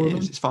 5 or 4 of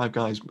them? It's 5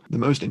 guys. The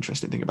most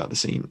interesting thing about the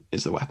scene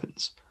is the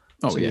weapons.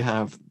 So you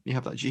have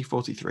that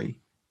G43.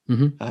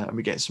 And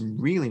we get some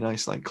really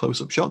nice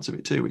close-up shots of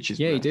it too, which is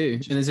you do.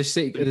 And there's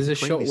a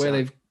shot where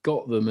they've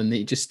got them, and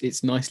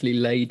it's nicely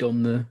laid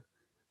on the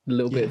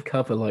little bit of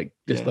cover,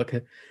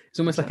 it's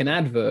almost like an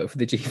advert for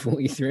the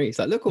G43. It's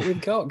like, look what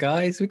we've got,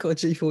 guys. We've got a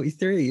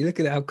G43. Look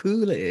at how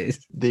cool it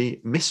is. The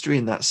mystery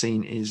in that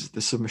scene is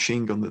the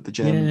submachine gun that the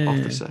German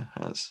officer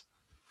has.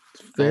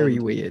 It's very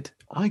weird.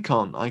 I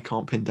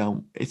can't pin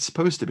down. It's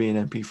supposed to be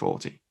an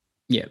MP40.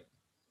 Yeah.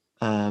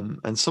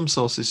 And some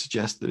sources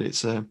suggest that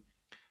it's a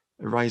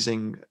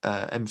rising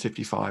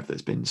M55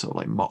 that's been sort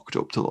of mocked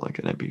up to look like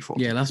an MP40.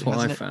 Yeah, that's what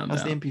I found out.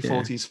 As the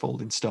MP40's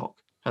folding stock,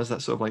 has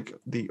that sort of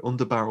the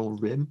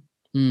underbarrel rim,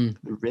 the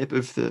rib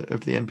of the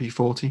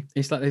MP40.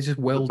 It's like they just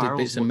welded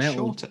bits of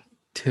metal to it.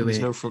 There's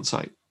no front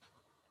sight.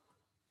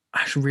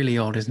 That's really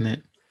odd, isn't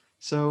it?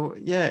 So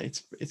yeah,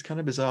 it's kind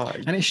of bizarre.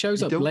 And it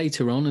shows up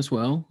later on as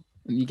well.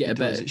 And you get a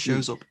better. It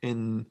shows up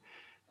in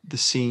the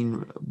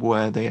scene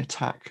where they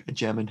attack a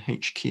German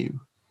HQ.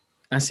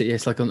 That's it. Yeah,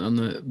 it's like on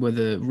the where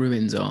the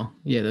ruins are.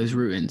 Yeah, those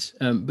ruins.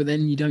 But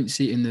then you don't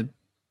see it in the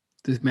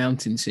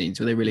mountain scenes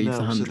where they relieve the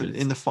 100th. So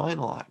in the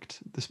final act,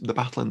 the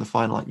battle in the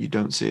final act, you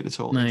don't see it at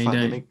all. No, in fact,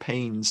 don't. They make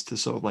pains to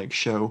sort of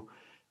show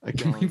a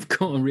guy we've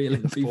got a real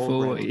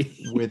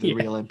MP40 with a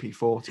real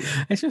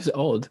MP40. It's just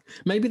odd.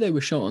 Maybe they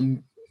were shot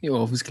on,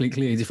 obviously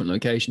clearly different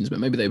locations, but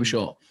maybe they were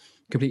shot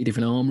completely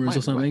different armours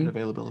or something.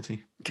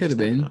 Availability could have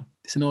been.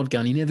 It's an odd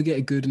gun. You never get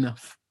a good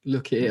enough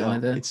look at it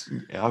either.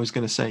 I was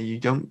going to say, you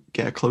don't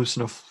get a close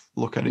enough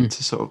look at it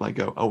to sort of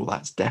go, oh,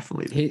 that's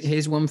definitely this.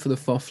 Here's one for the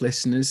FOF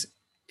listeners.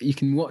 You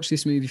can watch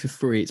this movie for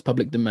free. It's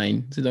public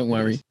domain, so don't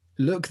worry. Yes.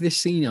 Look this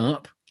scene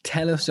up.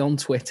 Tell us on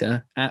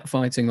Twitter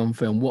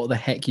 @FightingOnFilm what the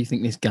heck you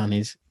think this gun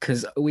is,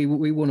 because we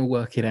want to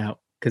work it out.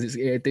 Because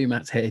it's do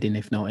Matt's head in.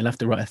 If not, he'll have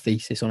to write a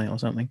thesis on it or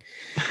something.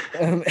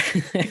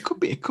 It could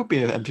be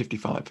an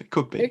M55. It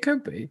could be,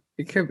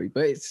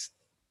 but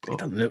it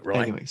doesn't look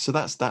right. Anyway, so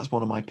that's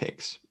one of my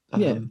picks.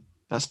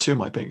 That's 2 of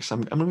my picks.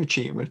 I'm going to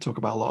cheat. I'm going to talk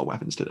about a lot of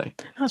weapons today.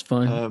 That's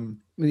fine.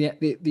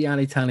 The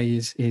alley tally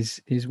is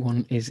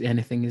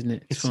anything, isn't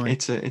it? It's fine.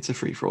 It's a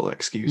free for all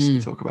excuse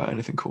to talk about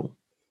anything cool.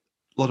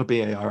 A lot of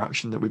BAR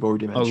action that we've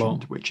already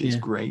mentioned, which is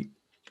great.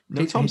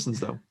 No Thompsons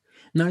though.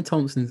 No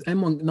Thompsons.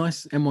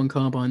 Nice M1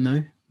 carbine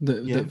though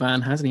that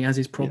Van has, and he has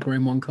his proper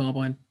M1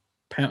 carbine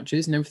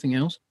pouches and everything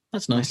else.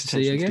 That's nice to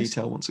see, I guess.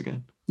 Detail once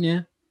again.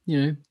 Yeah,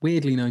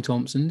 weirdly no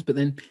Thompsons, but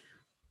then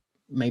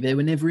maybe they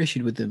were never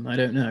issued with them. I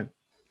don't know.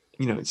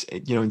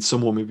 In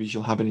some war movies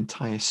you'll have an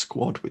entire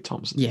squad with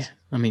Thompsons. Yeah,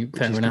 I mean,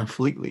 fair enough.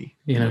 Completely,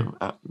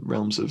 at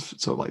realms of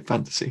sort of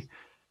fantasy,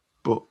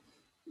 but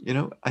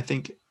I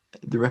think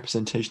the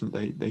representation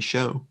that they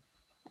show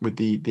with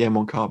the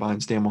M1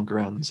 carbines, the M1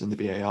 Garands, and the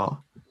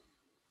BAR,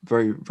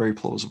 very very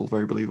plausible,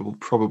 very believable.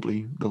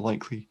 Probably the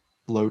likely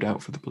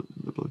loadout for the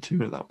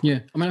platoon at that point. Yeah,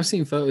 I mean, I've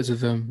seen photos of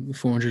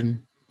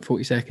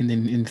 442nd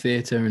in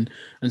theatre,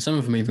 and some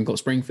of them even got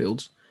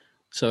Springfields.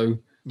 So.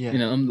 Yeah.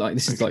 I'm like,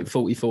 this is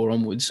 44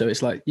 onwards. So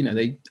it's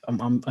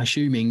I'm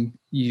assuming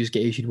you just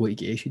get issued what you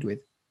get issued with.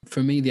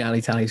 For me, the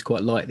alley tally is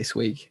quite light this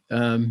week.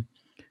 For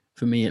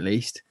me, at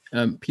least,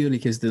 purely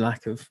because the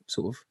lack of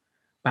sort of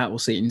battle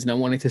scenes. And I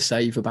wanted to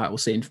save a battle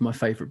scene for my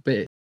favourite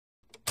bit.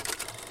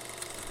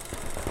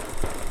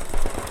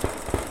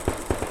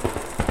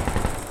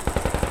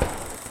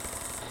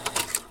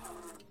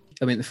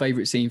 I mean, the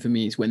favourite scene for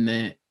me is when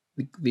the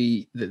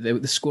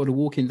squad are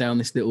walking down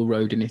this little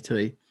road in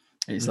Italy.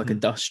 And it's like a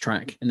dust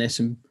track, and there's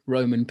some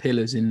Roman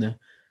pillars in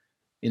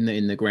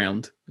the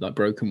ground, like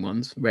broken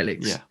ones,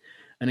 relics. Yeah.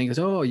 And he goes,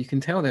 "Oh, you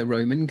can tell they're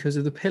Roman because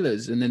of the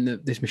pillars." And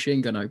then this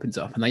machine gun opens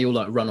up, and they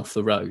all run off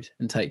the road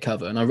and take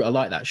cover. And I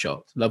like that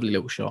shot. Lovely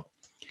little shot.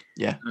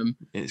 Yeah,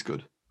 it's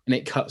good. And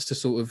it cuts to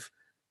sort of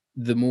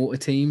the mortar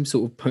team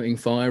sort of putting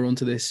fire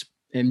onto this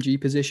MG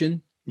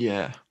position.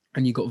 Yeah.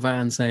 And you got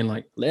Van saying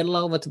like, little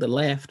over to the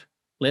left,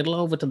 little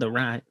over to the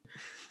right.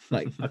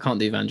 Like, I can't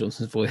do Van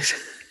Johnson's voice.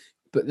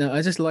 But no,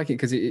 I just like it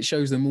because it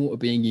shows the mortar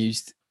being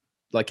used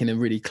like in a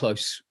really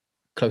close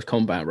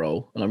combat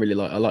role. And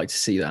I like to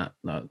see that.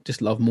 I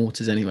just love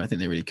mortars anyway. I think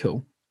they're really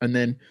cool. And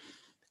then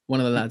one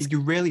of the lads... You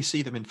rarely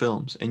see them in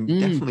films, and you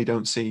definitely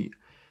don't see...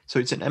 So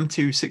it's an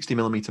M2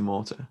 60mm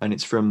mortar, and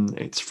it's from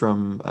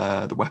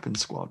the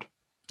weapons squad.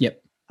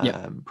 Yep.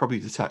 Probably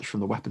detached from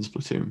the weapons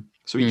platoon.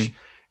 So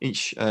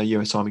each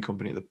US Army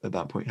company at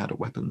that point had a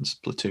weapons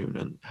platoon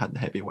and had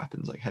heavier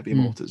weapons like heavier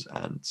mortars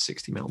and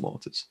 60mm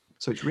mortars.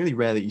 So it's really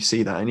rare that you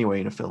see that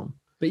anyway in a film.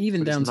 But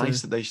even down it's to...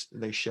 nice that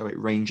they show it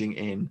ranging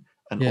in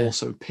and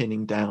also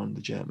pinning down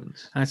the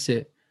Germans. That's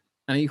it.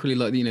 And equally,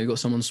 like, you've got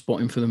someone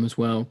spotting for them as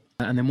well.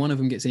 And then one of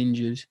them gets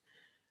injured.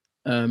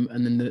 And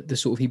then the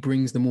sort of, he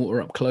brings the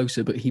mortar up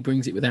closer, but he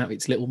brings it without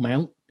its little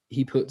mount.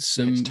 He puts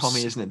some... It's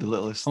Tommy, isn't it? The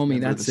littlest. Tommy,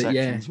 that's it,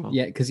 yeah. Well.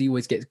 Yeah, because he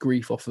always gets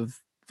grief off of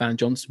Van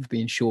Johnson for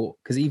being short.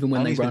 Because even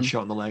when they run... been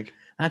shot in the leg.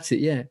 That's it,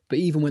 yeah. But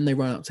even when they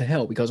run up to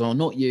help, he goes, oh,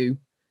 not you.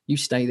 You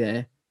stay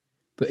there.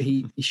 But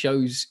he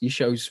shows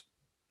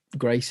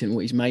Grayson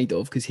what he's made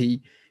of, because in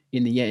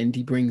the end,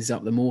 he brings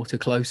up the mortar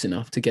close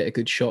enough to get a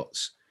good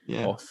shots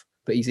off.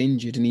 But he's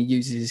injured and he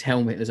uses his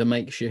helmet as a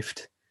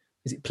makeshift.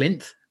 Is it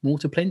plinth?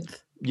 Mortar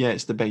plinth? Yeah,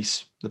 it's the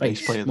base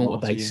plate of the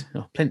mortar base.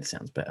 Yeah. Oh, plinth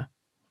sounds better.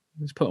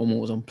 Let's put on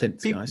mortars on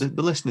plinths, guys.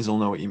 The listeners all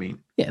know what you mean.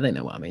 Yeah, they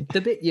know what I mean.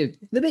 The bit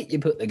you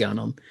put the gun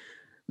on,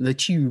 the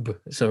tube.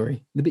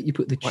 Sorry, the bit you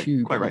put the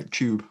tube. Quite right,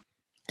 tube.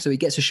 So he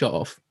gets a shot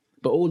off,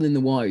 but all in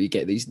the while you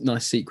get these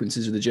nice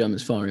sequences of the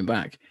Germans firing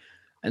back,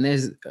 and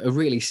there's a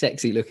really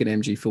sexy looking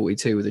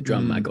MG42 with a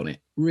drum mag on it.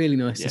 Really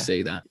nice to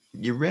see that.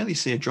 You rarely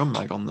see a drum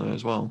mag on there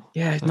as well.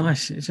 Yeah, it's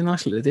nice. It's a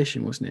nice little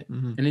addition, wasn't it?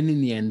 Mm-hmm. And then in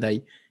the end,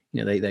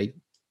 they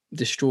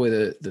destroy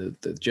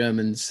the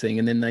Germans thing,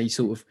 and then they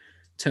sort of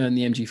turn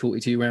the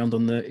MG42 round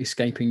on the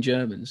escaping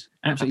Germans.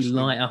 Absolutely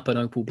light up an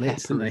Opel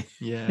Blitz, don't they?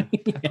 Yeah,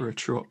 pepper a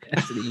truck.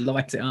 Absolutely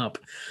light it up.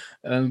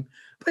 But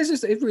it's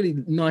just a really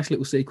nice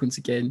little sequence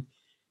again.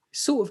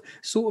 Sort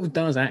of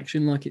does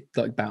action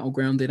like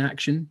battleground in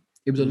action.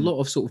 It was a lot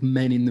of sort of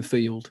men in the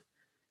field.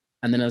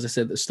 And then, as I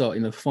said at the start,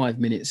 5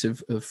 minutes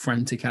of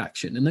frantic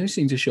action. And those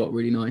scenes are shot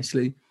really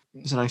nicely.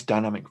 There's a nice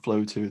dynamic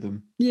flow to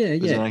them. Yeah,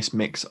 There's a nice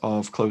mix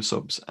of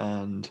close-ups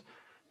and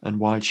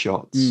wide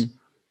shots.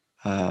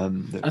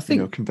 That I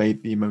think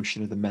conveyed the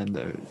emotion of the men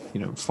that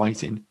are,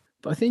 fighting.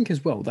 But I think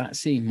as well that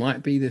scene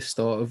might be the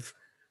start of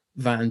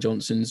Van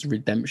Johnson's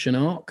redemption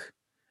arc,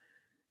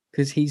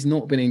 because he's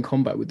not been in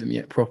combat with them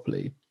yet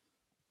properly.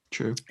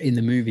 True. In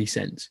the movie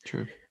sense.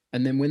 True.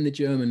 And then when the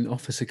German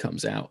officer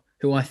comes out,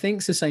 who I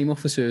think's the same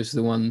officer as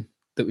the one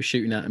that was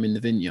shooting at him in the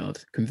vineyard,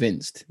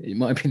 convinced it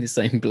might have been the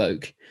same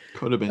bloke.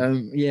 Could have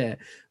been. Yeah.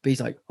 But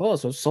he's like, oh,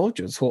 so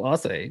soldiers, what are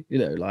they?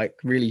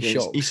 Really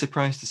shocked. He's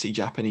surprised to see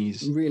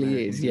Japanese.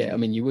 Really is, yeah. I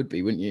mean, you would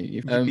be, wouldn't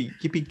you?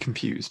 You'd be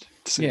confused.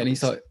 Yeah, and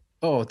he's like,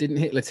 oh, didn't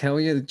Hitler tell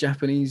you the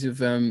Japanese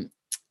have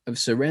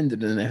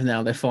surrendered and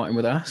now they're fighting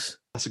with us?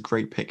 That's a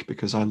great pick,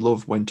 because I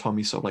love when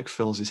Tommy sort of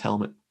fills his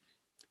helmet.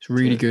 It's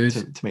really good.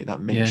 To make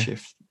that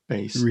makeshift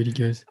base. Really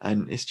good.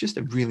 And it's just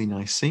a really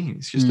nice scene.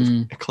 It's just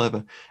a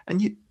clever... And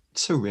you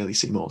so rarely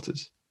see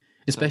mortars.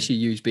 Especially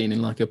used being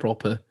in a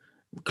proper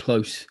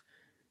close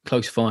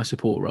fire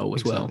support role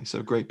as well.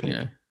 So great pick.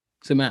 Yeah.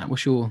 So Matt,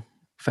 what's your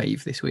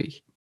fave this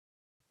week?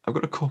 I've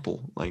got a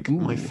couple.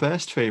 My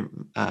first favourite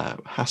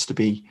has to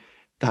be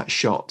that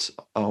shot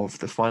of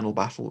the final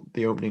battle,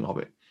 the opening of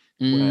it,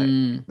 where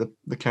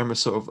the camera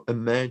sort of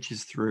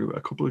emerges through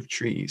a couple of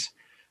trees,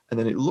 and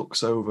then it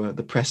looks over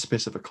the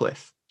precipice of a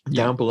cliff.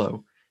 Down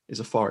below is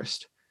a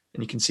forest,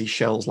 and you can see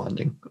shells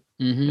landing,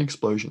 and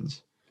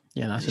explosions.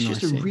 Yeah, that's it's a nice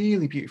just a scene.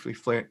 really beautifully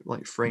framed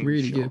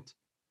really shot. Good.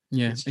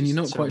 Yeah, and you're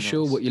not quite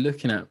sure what you're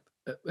looking at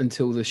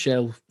until the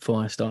shell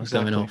fire starts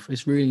going off.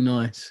 It's really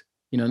nice.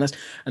 And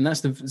that's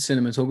the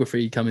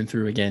cinematography coming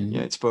through again.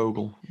 Yeah, it's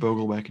Vogel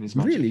working his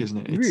magic, isn't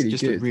it? It's really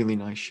just good. A really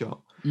nice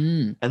shot.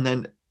 And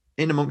then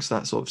in amongst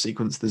that sort of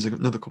sequence, there's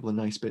another couple of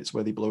nice bits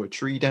where they blow a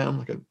tree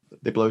down,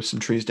 they blow some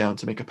trees down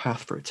to make a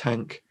path for a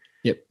tank.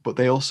 Yep. But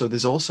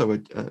there's also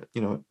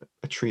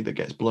a tree that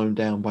gets blown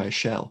down by a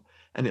shell,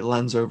 and it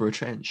lands over a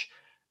trench,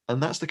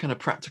 and that's the kind of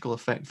practical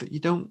effect that you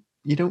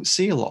don't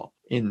see a lot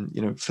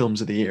in films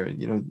of the era.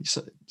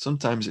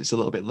 Sometimes it's a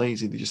little bit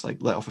lazy. They just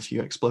let off a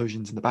few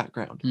explosions in the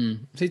background.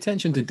 It's the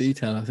attention to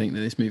detail I think that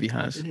this movie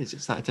has. It is.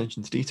 It's that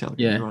attention to detail.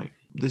 Yeah. You're right.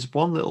 There's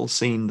one little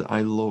scene that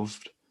I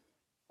loved,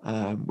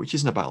 which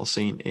isn't a battle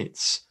scene.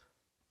 It's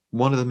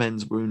one of the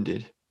men's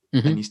wounded,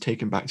 and he's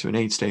taken back to an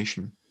aid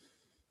station,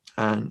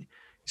 and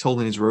he's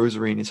holding his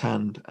rosary in his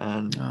hand,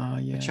 and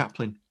a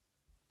chaplain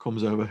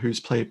comes over, who's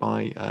played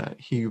by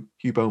Hugh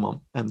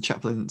Beaumont, and the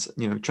chaplain's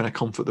trying to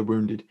comfort the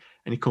wounded,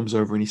 and he comes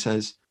over and he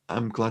says,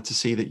 "I'm glad to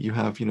see that you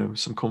have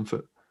some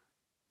comfort.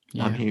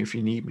 I'm here if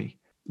you need me."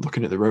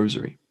 Looking at the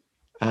rosary,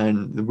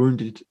 and the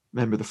wounded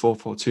member of the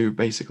 442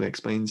 basically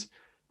explains,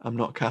 "I'm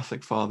not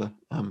Catholic, Father.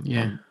 I'm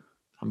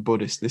I'm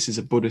Buddhist. This is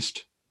a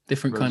Buddhist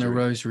Different kind of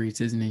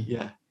rosaries, isn't he?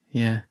 Yeah.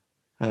 Yeah.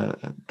 I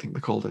think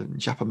they're called a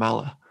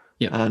Japamala.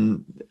 Yeah.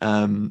 And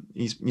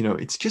he's,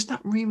 it's just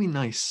that really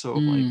nice sort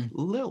of like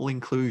little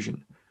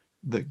inclusion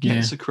that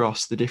gets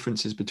across the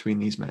differences between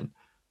these men.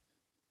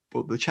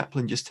 But the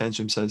chaplain just turns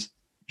to him and says,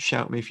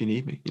 "Shout me if you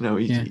need me."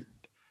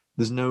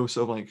 There's no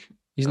sort of like...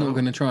 He's not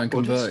going to try and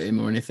convert him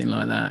or anything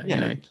like that.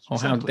 Yeah, Or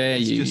exactly. how dare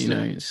It's you, just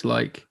it's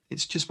like...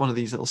 It's just one of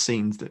these little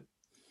scenes that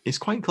is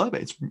quite clever.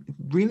 It's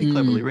really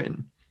cleverly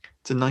written.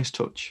 It's a nice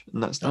touch.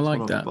 And that's I like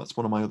one that. That's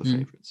one of my other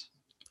favourites.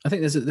 I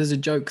think there's a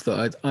joke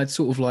that I'd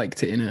sort of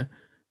liked it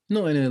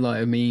not in a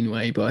like a mean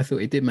way, but I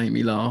thought it did make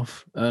me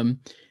laugh.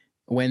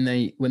 When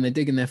they're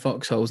digging their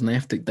foxholes and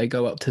they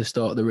go up to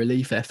start the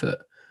relief effort,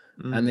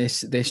 and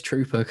this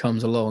trooper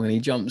comes along and he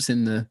jumps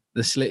in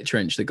the slit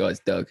trench the guy's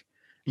dug,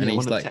 and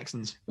he's like,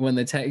 when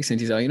the Texans,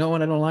 he's like, you know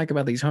what I don't like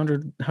about these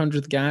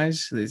hundredth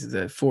guys, these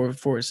the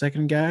four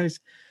second guys,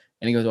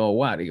 and he goes, oh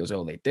what? He goes,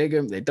 oh they dig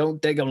them, they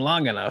don't dig them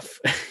long enough,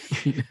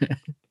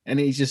 and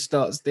he just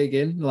starts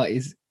digging like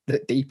he's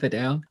deeper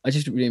down. I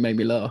just really made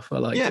me laugh. I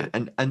like it.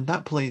 and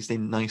that plays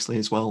in nicely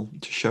as well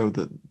to show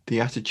that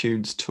the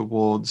attitudes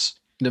towards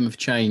them have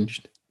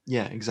changed.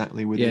 Yeah,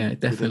 exactly. Within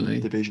definitely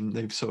the division,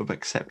 they've sort of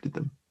accepted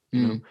them.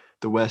 You know,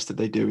 the worst that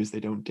they do is they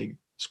don't dig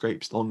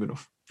scrapes long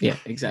enough. Yeah,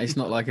 exactly. It's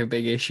not like a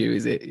big issue,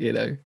 is it?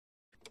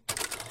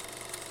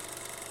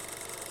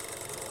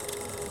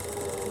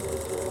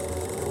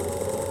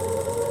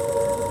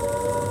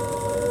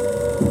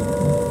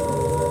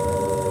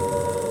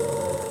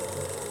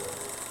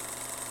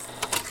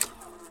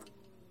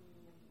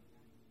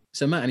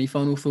 So, Matt, any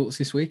final thoughts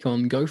this week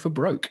on Go for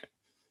Broke?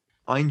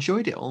 I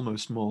enjoyed it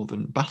almost more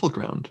than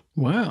Battleground.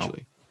 Wow.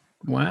 Actually.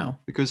 Wow.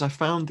 Because I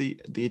found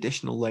the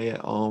additional layer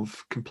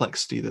of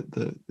complexity that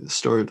the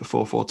story of the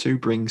 442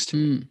 brings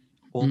to it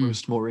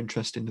almost more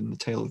interesting than the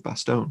Tale of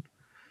Bastogne.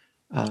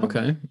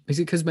 Okay. Is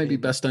it because maybe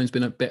Bastogne's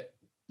been a bit,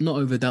 not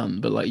overdone,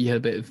 but like you had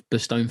a bit of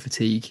Bastogne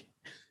fatigue,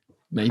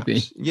 maybe?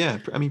 Perhaps, yeah.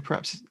 I mean,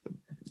 perhaps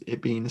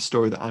it being a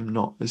story that I'm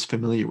not as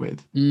familiar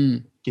with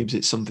gives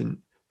it something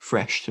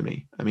fresh to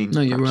me. I mean,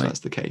 perhaps that's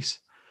the case.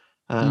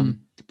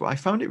 But I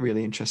found it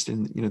really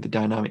interesting, the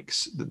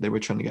dynamics that they were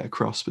trying to get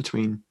across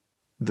between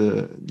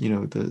the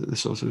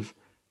sort of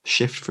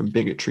shift from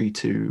bigotry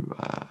to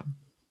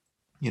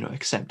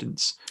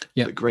acceptance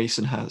that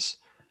Grayson has,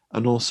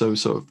 and also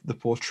sort of the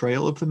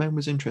portrayal of the men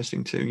was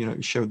interesting too.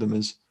 It showed them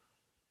as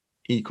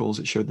equals,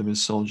 it showed them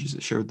as soldiers,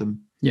 it showed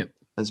them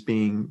as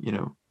being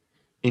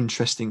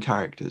interesting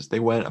characters. They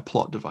weren't a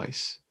plot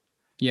device.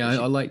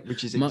 I like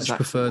which is much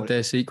exactly preferred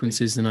their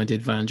sequences than I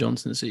did Van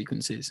Johnson's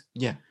sequences.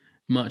 Yeah,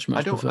 much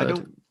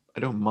preferred. I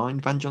don't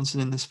mind Van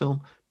Johnson in this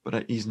film,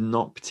 but he's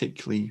not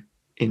particularly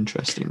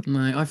interesting.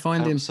 No, I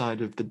find him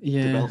outside of the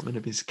development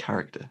of his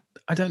character.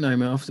 I don't know,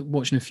 man. After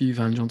watching a few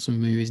Van Johnson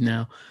movies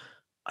now,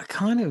 I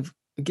kind of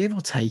give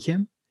or take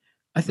him.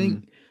 I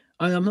think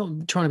I'm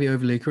not trying to be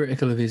overly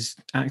critical of his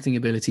acting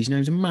abilities.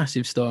 He's a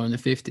massive star in the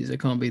 50s. It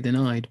can't be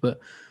denied, but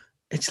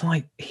it's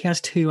like he has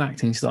two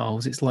acting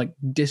styles. It's like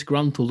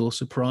disgruntled or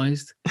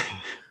surprised.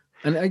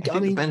 And I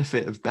think the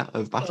benefit of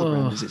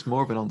Battleground is it's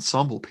more of an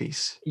ensemble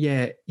piece.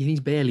 Yeah, he's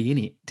barely in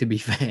it, to be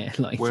fair.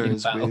 Like,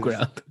 whereas in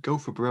Battleground, with Go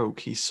for Broke,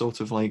 he's sort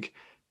of like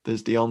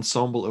there's the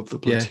ensemble of the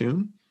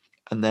platoon,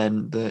 and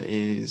then there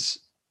is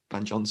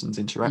Van Johnson's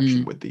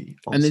interaction with the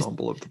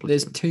ensemble of the platoon.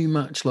 There's too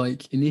much,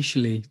 like,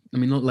 initially. I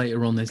mean, not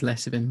later on. There's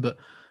less of him, but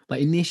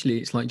like initially,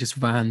 it's like just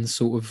Van's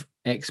sort of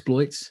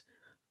exploits,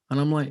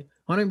 and I'm like,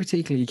 I don't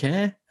particularly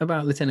care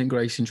about Lieutenant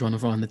Grayson trying to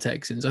find the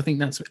Texans. I think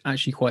that's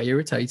actually quite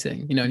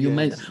irritating.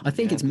 I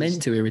think it's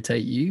meant to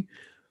irritate you,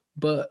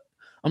 but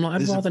I'm like,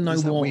 I'd rather know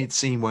that what weird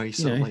scene where he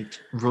sort of like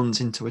runs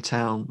into a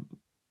town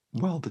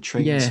while the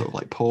train sort of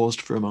like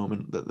paused for a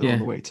moment that they're on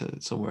the way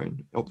to somewhere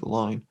up the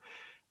line,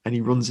 and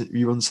he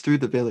runs through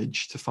the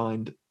village to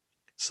find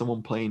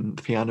someone playing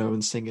the piano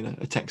and singing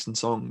a Texan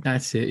song.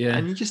 That's it, yeah.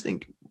 And you just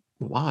think,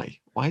 why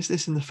is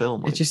this in the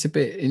film? It's just a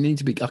bit, it needs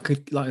to be, I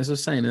could, like as I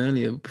was saying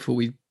earlier before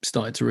we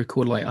started to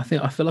record, like I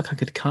feel like I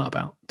could cut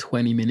about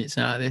 20 minutes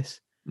out of this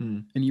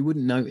and you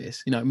wouldn't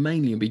notice.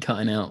 Mainly you'd be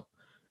cutting out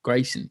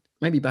Grayson.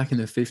 Maybe back in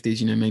the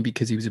 50s, maybe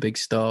because he was a big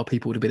star,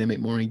 people would have been a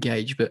bit more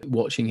engaged. But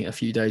watching it a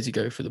few days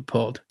ago for the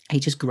pod, he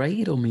just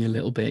grated on me a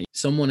little bit.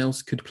 Someone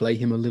else could play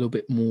him a little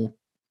bit more,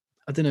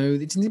 I don't know,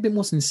 it's a bit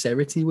more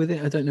sincerity with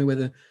it. I don't know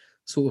whether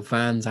sort of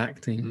Van's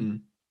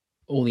acting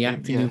or the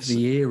acting of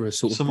the era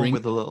sort of someone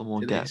with a little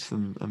more depth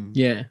and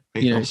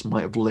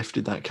might have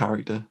lifted that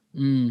character a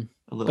little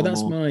more. But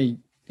that's my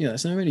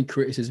there's no any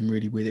criticism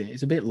really with it.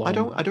 It's a bit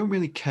long. I don't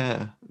really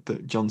care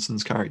that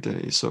Johnson's character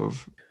is sort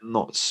of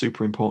not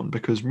super important,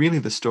 because really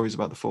the story's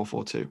about the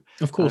 442.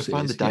 Of course, I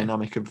find the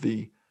dynamic of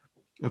the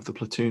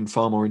platoon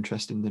far more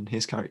interesting than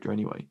his character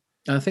anyway.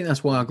 And I think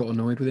that's why I got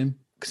annoyed with him,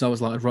 because I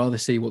was like, I'd rather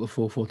see what the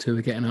 442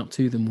 are getting up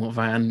to than what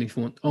Van. If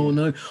you want,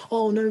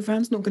 no,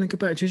 Van's not going to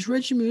go back to his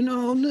regiment.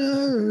 Oh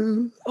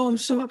no, I'm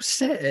so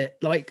upset.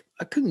 Like,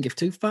 I couldn't give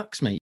two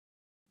fucks, mate.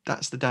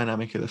 That's the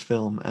dynamic of the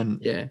film,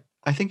 and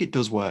I think it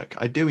does work.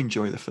 I do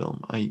enjoy the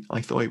film. I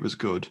thought it was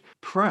good.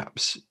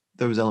 Perhaps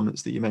those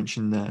elements that you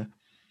mentioned there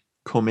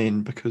come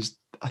in, because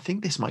I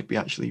think this might be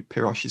actually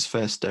Pirosh's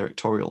first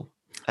directorial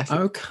effort.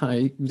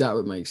 Okay, that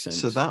would make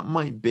sense. So that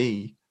might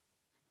be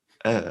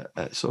a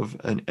sort of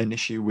an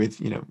issue with,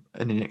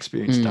 an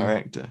inexperienced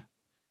director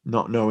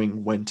not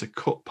knowing when to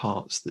cut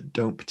parts that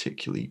don't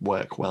particularly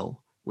work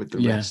well with the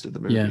rest of the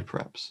movie,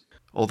 perhaps.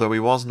 Although he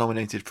was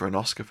nominated for an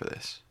Oscar for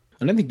this.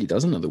 I don't think he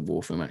does another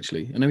war film,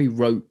 actually. I know he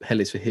wrote Hell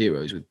is for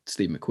Heroes with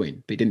Steve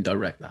McQueen, but he didn't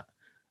direct that.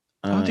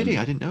 Oh, did he?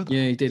 I didn't know that.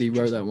 Yeah, he did. He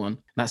wrote that one.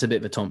 That's a bit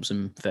of a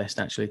Thompson fest,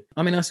 actually.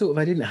 I mean, I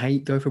didn't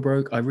hate Go for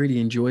Broke. I really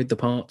enjoyed the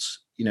parts,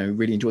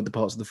 really enjoyed the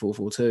parts of the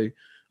 442.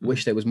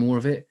 Wish there was more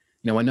of it.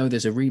 I know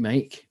there's a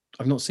remake.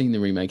 I've not seen the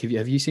remake.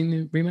 Have you seen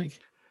the remake?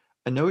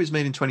 I know it's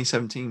made in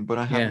 2017, but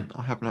I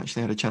haven't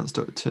actually had a chance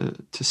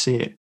to see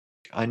it.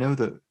 I know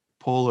that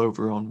Paul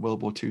over on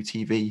World War II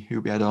TV,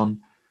 who we had on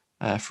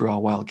for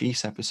our Wild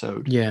Geese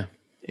episode,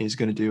 is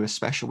going to do a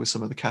special with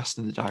some of the cast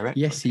and the director.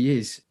 Yes, he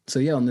is. So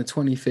on the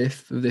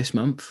 25th of this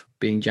month,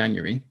 being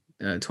January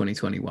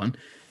 2021,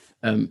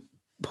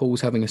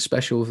 Paul's having a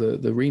special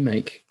of the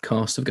remake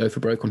cast of Go for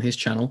Broke on his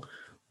channel,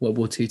 World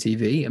War II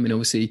TV. I mean,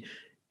 obviously,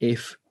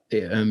 if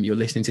you're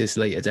listening to this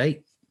later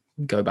date,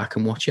 go back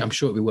and watch it. I'm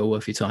sure it'll be well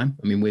worth your time.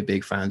 I mean, we're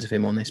big fans of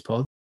him on this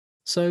pod.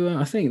 So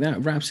I think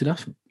that wraps it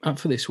up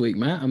for this week,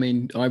 Matt. I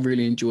mean, I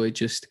really enjoyed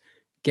just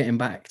getting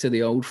back to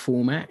the old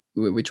format.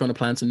 We're trying to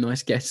plan some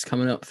nice guests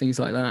coming up, things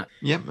like that.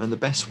 Yep, and the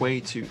best way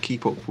to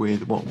keep up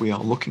with what we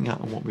are looking at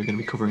and what we're going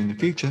to be covering in the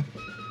future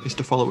is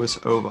to follow us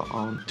over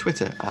on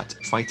Twitter at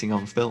Fighting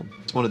on Film.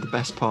 It's one of the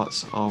best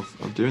parts of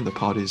doing the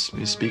pod is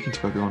speaking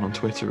to everyone on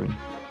Twitter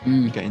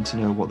and getting to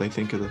know what they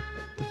think of the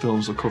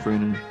films we're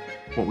covering and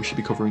what we should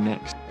be covering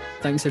next.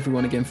 Thanks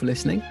everyone again for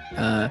listening.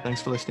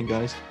 Thanks for listening,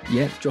 guys.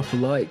 Yeah, drop a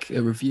like,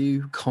 a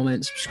review,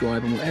 comment,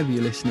 subscribe on whatever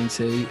you're listening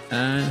to,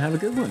 and have a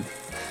good one.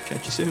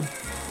 Catch you soon.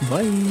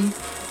 Bye.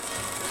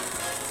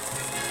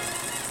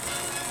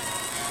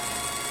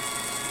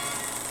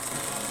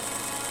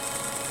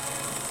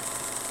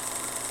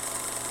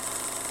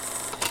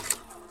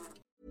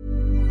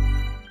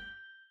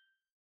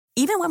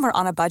 Even when we're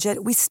on a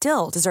budget, we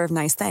still deserve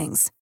nice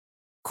things.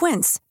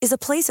 Quince is a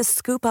place to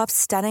scoop up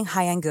stunning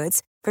high-end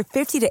goods for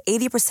 50 to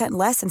 80%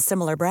 less than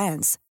similar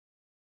brands.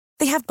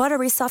 They have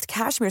buttery soft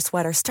cashmere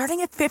sweaters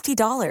starting at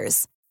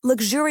 $50,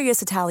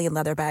 luxurious Italian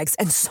leather bags,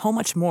 and so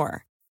much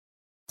more.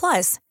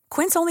 Plus,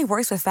 Quince only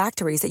works with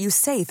factories that use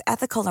safe,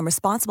 ethical, and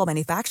responsible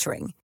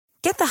manufacturing.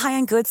 Get the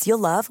high-end goods you'll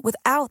love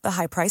without the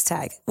high price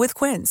tag with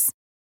Quince.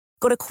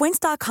 Go to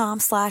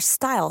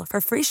quince.com/style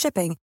for free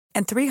shipping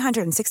and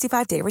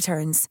 365-day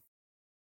returns.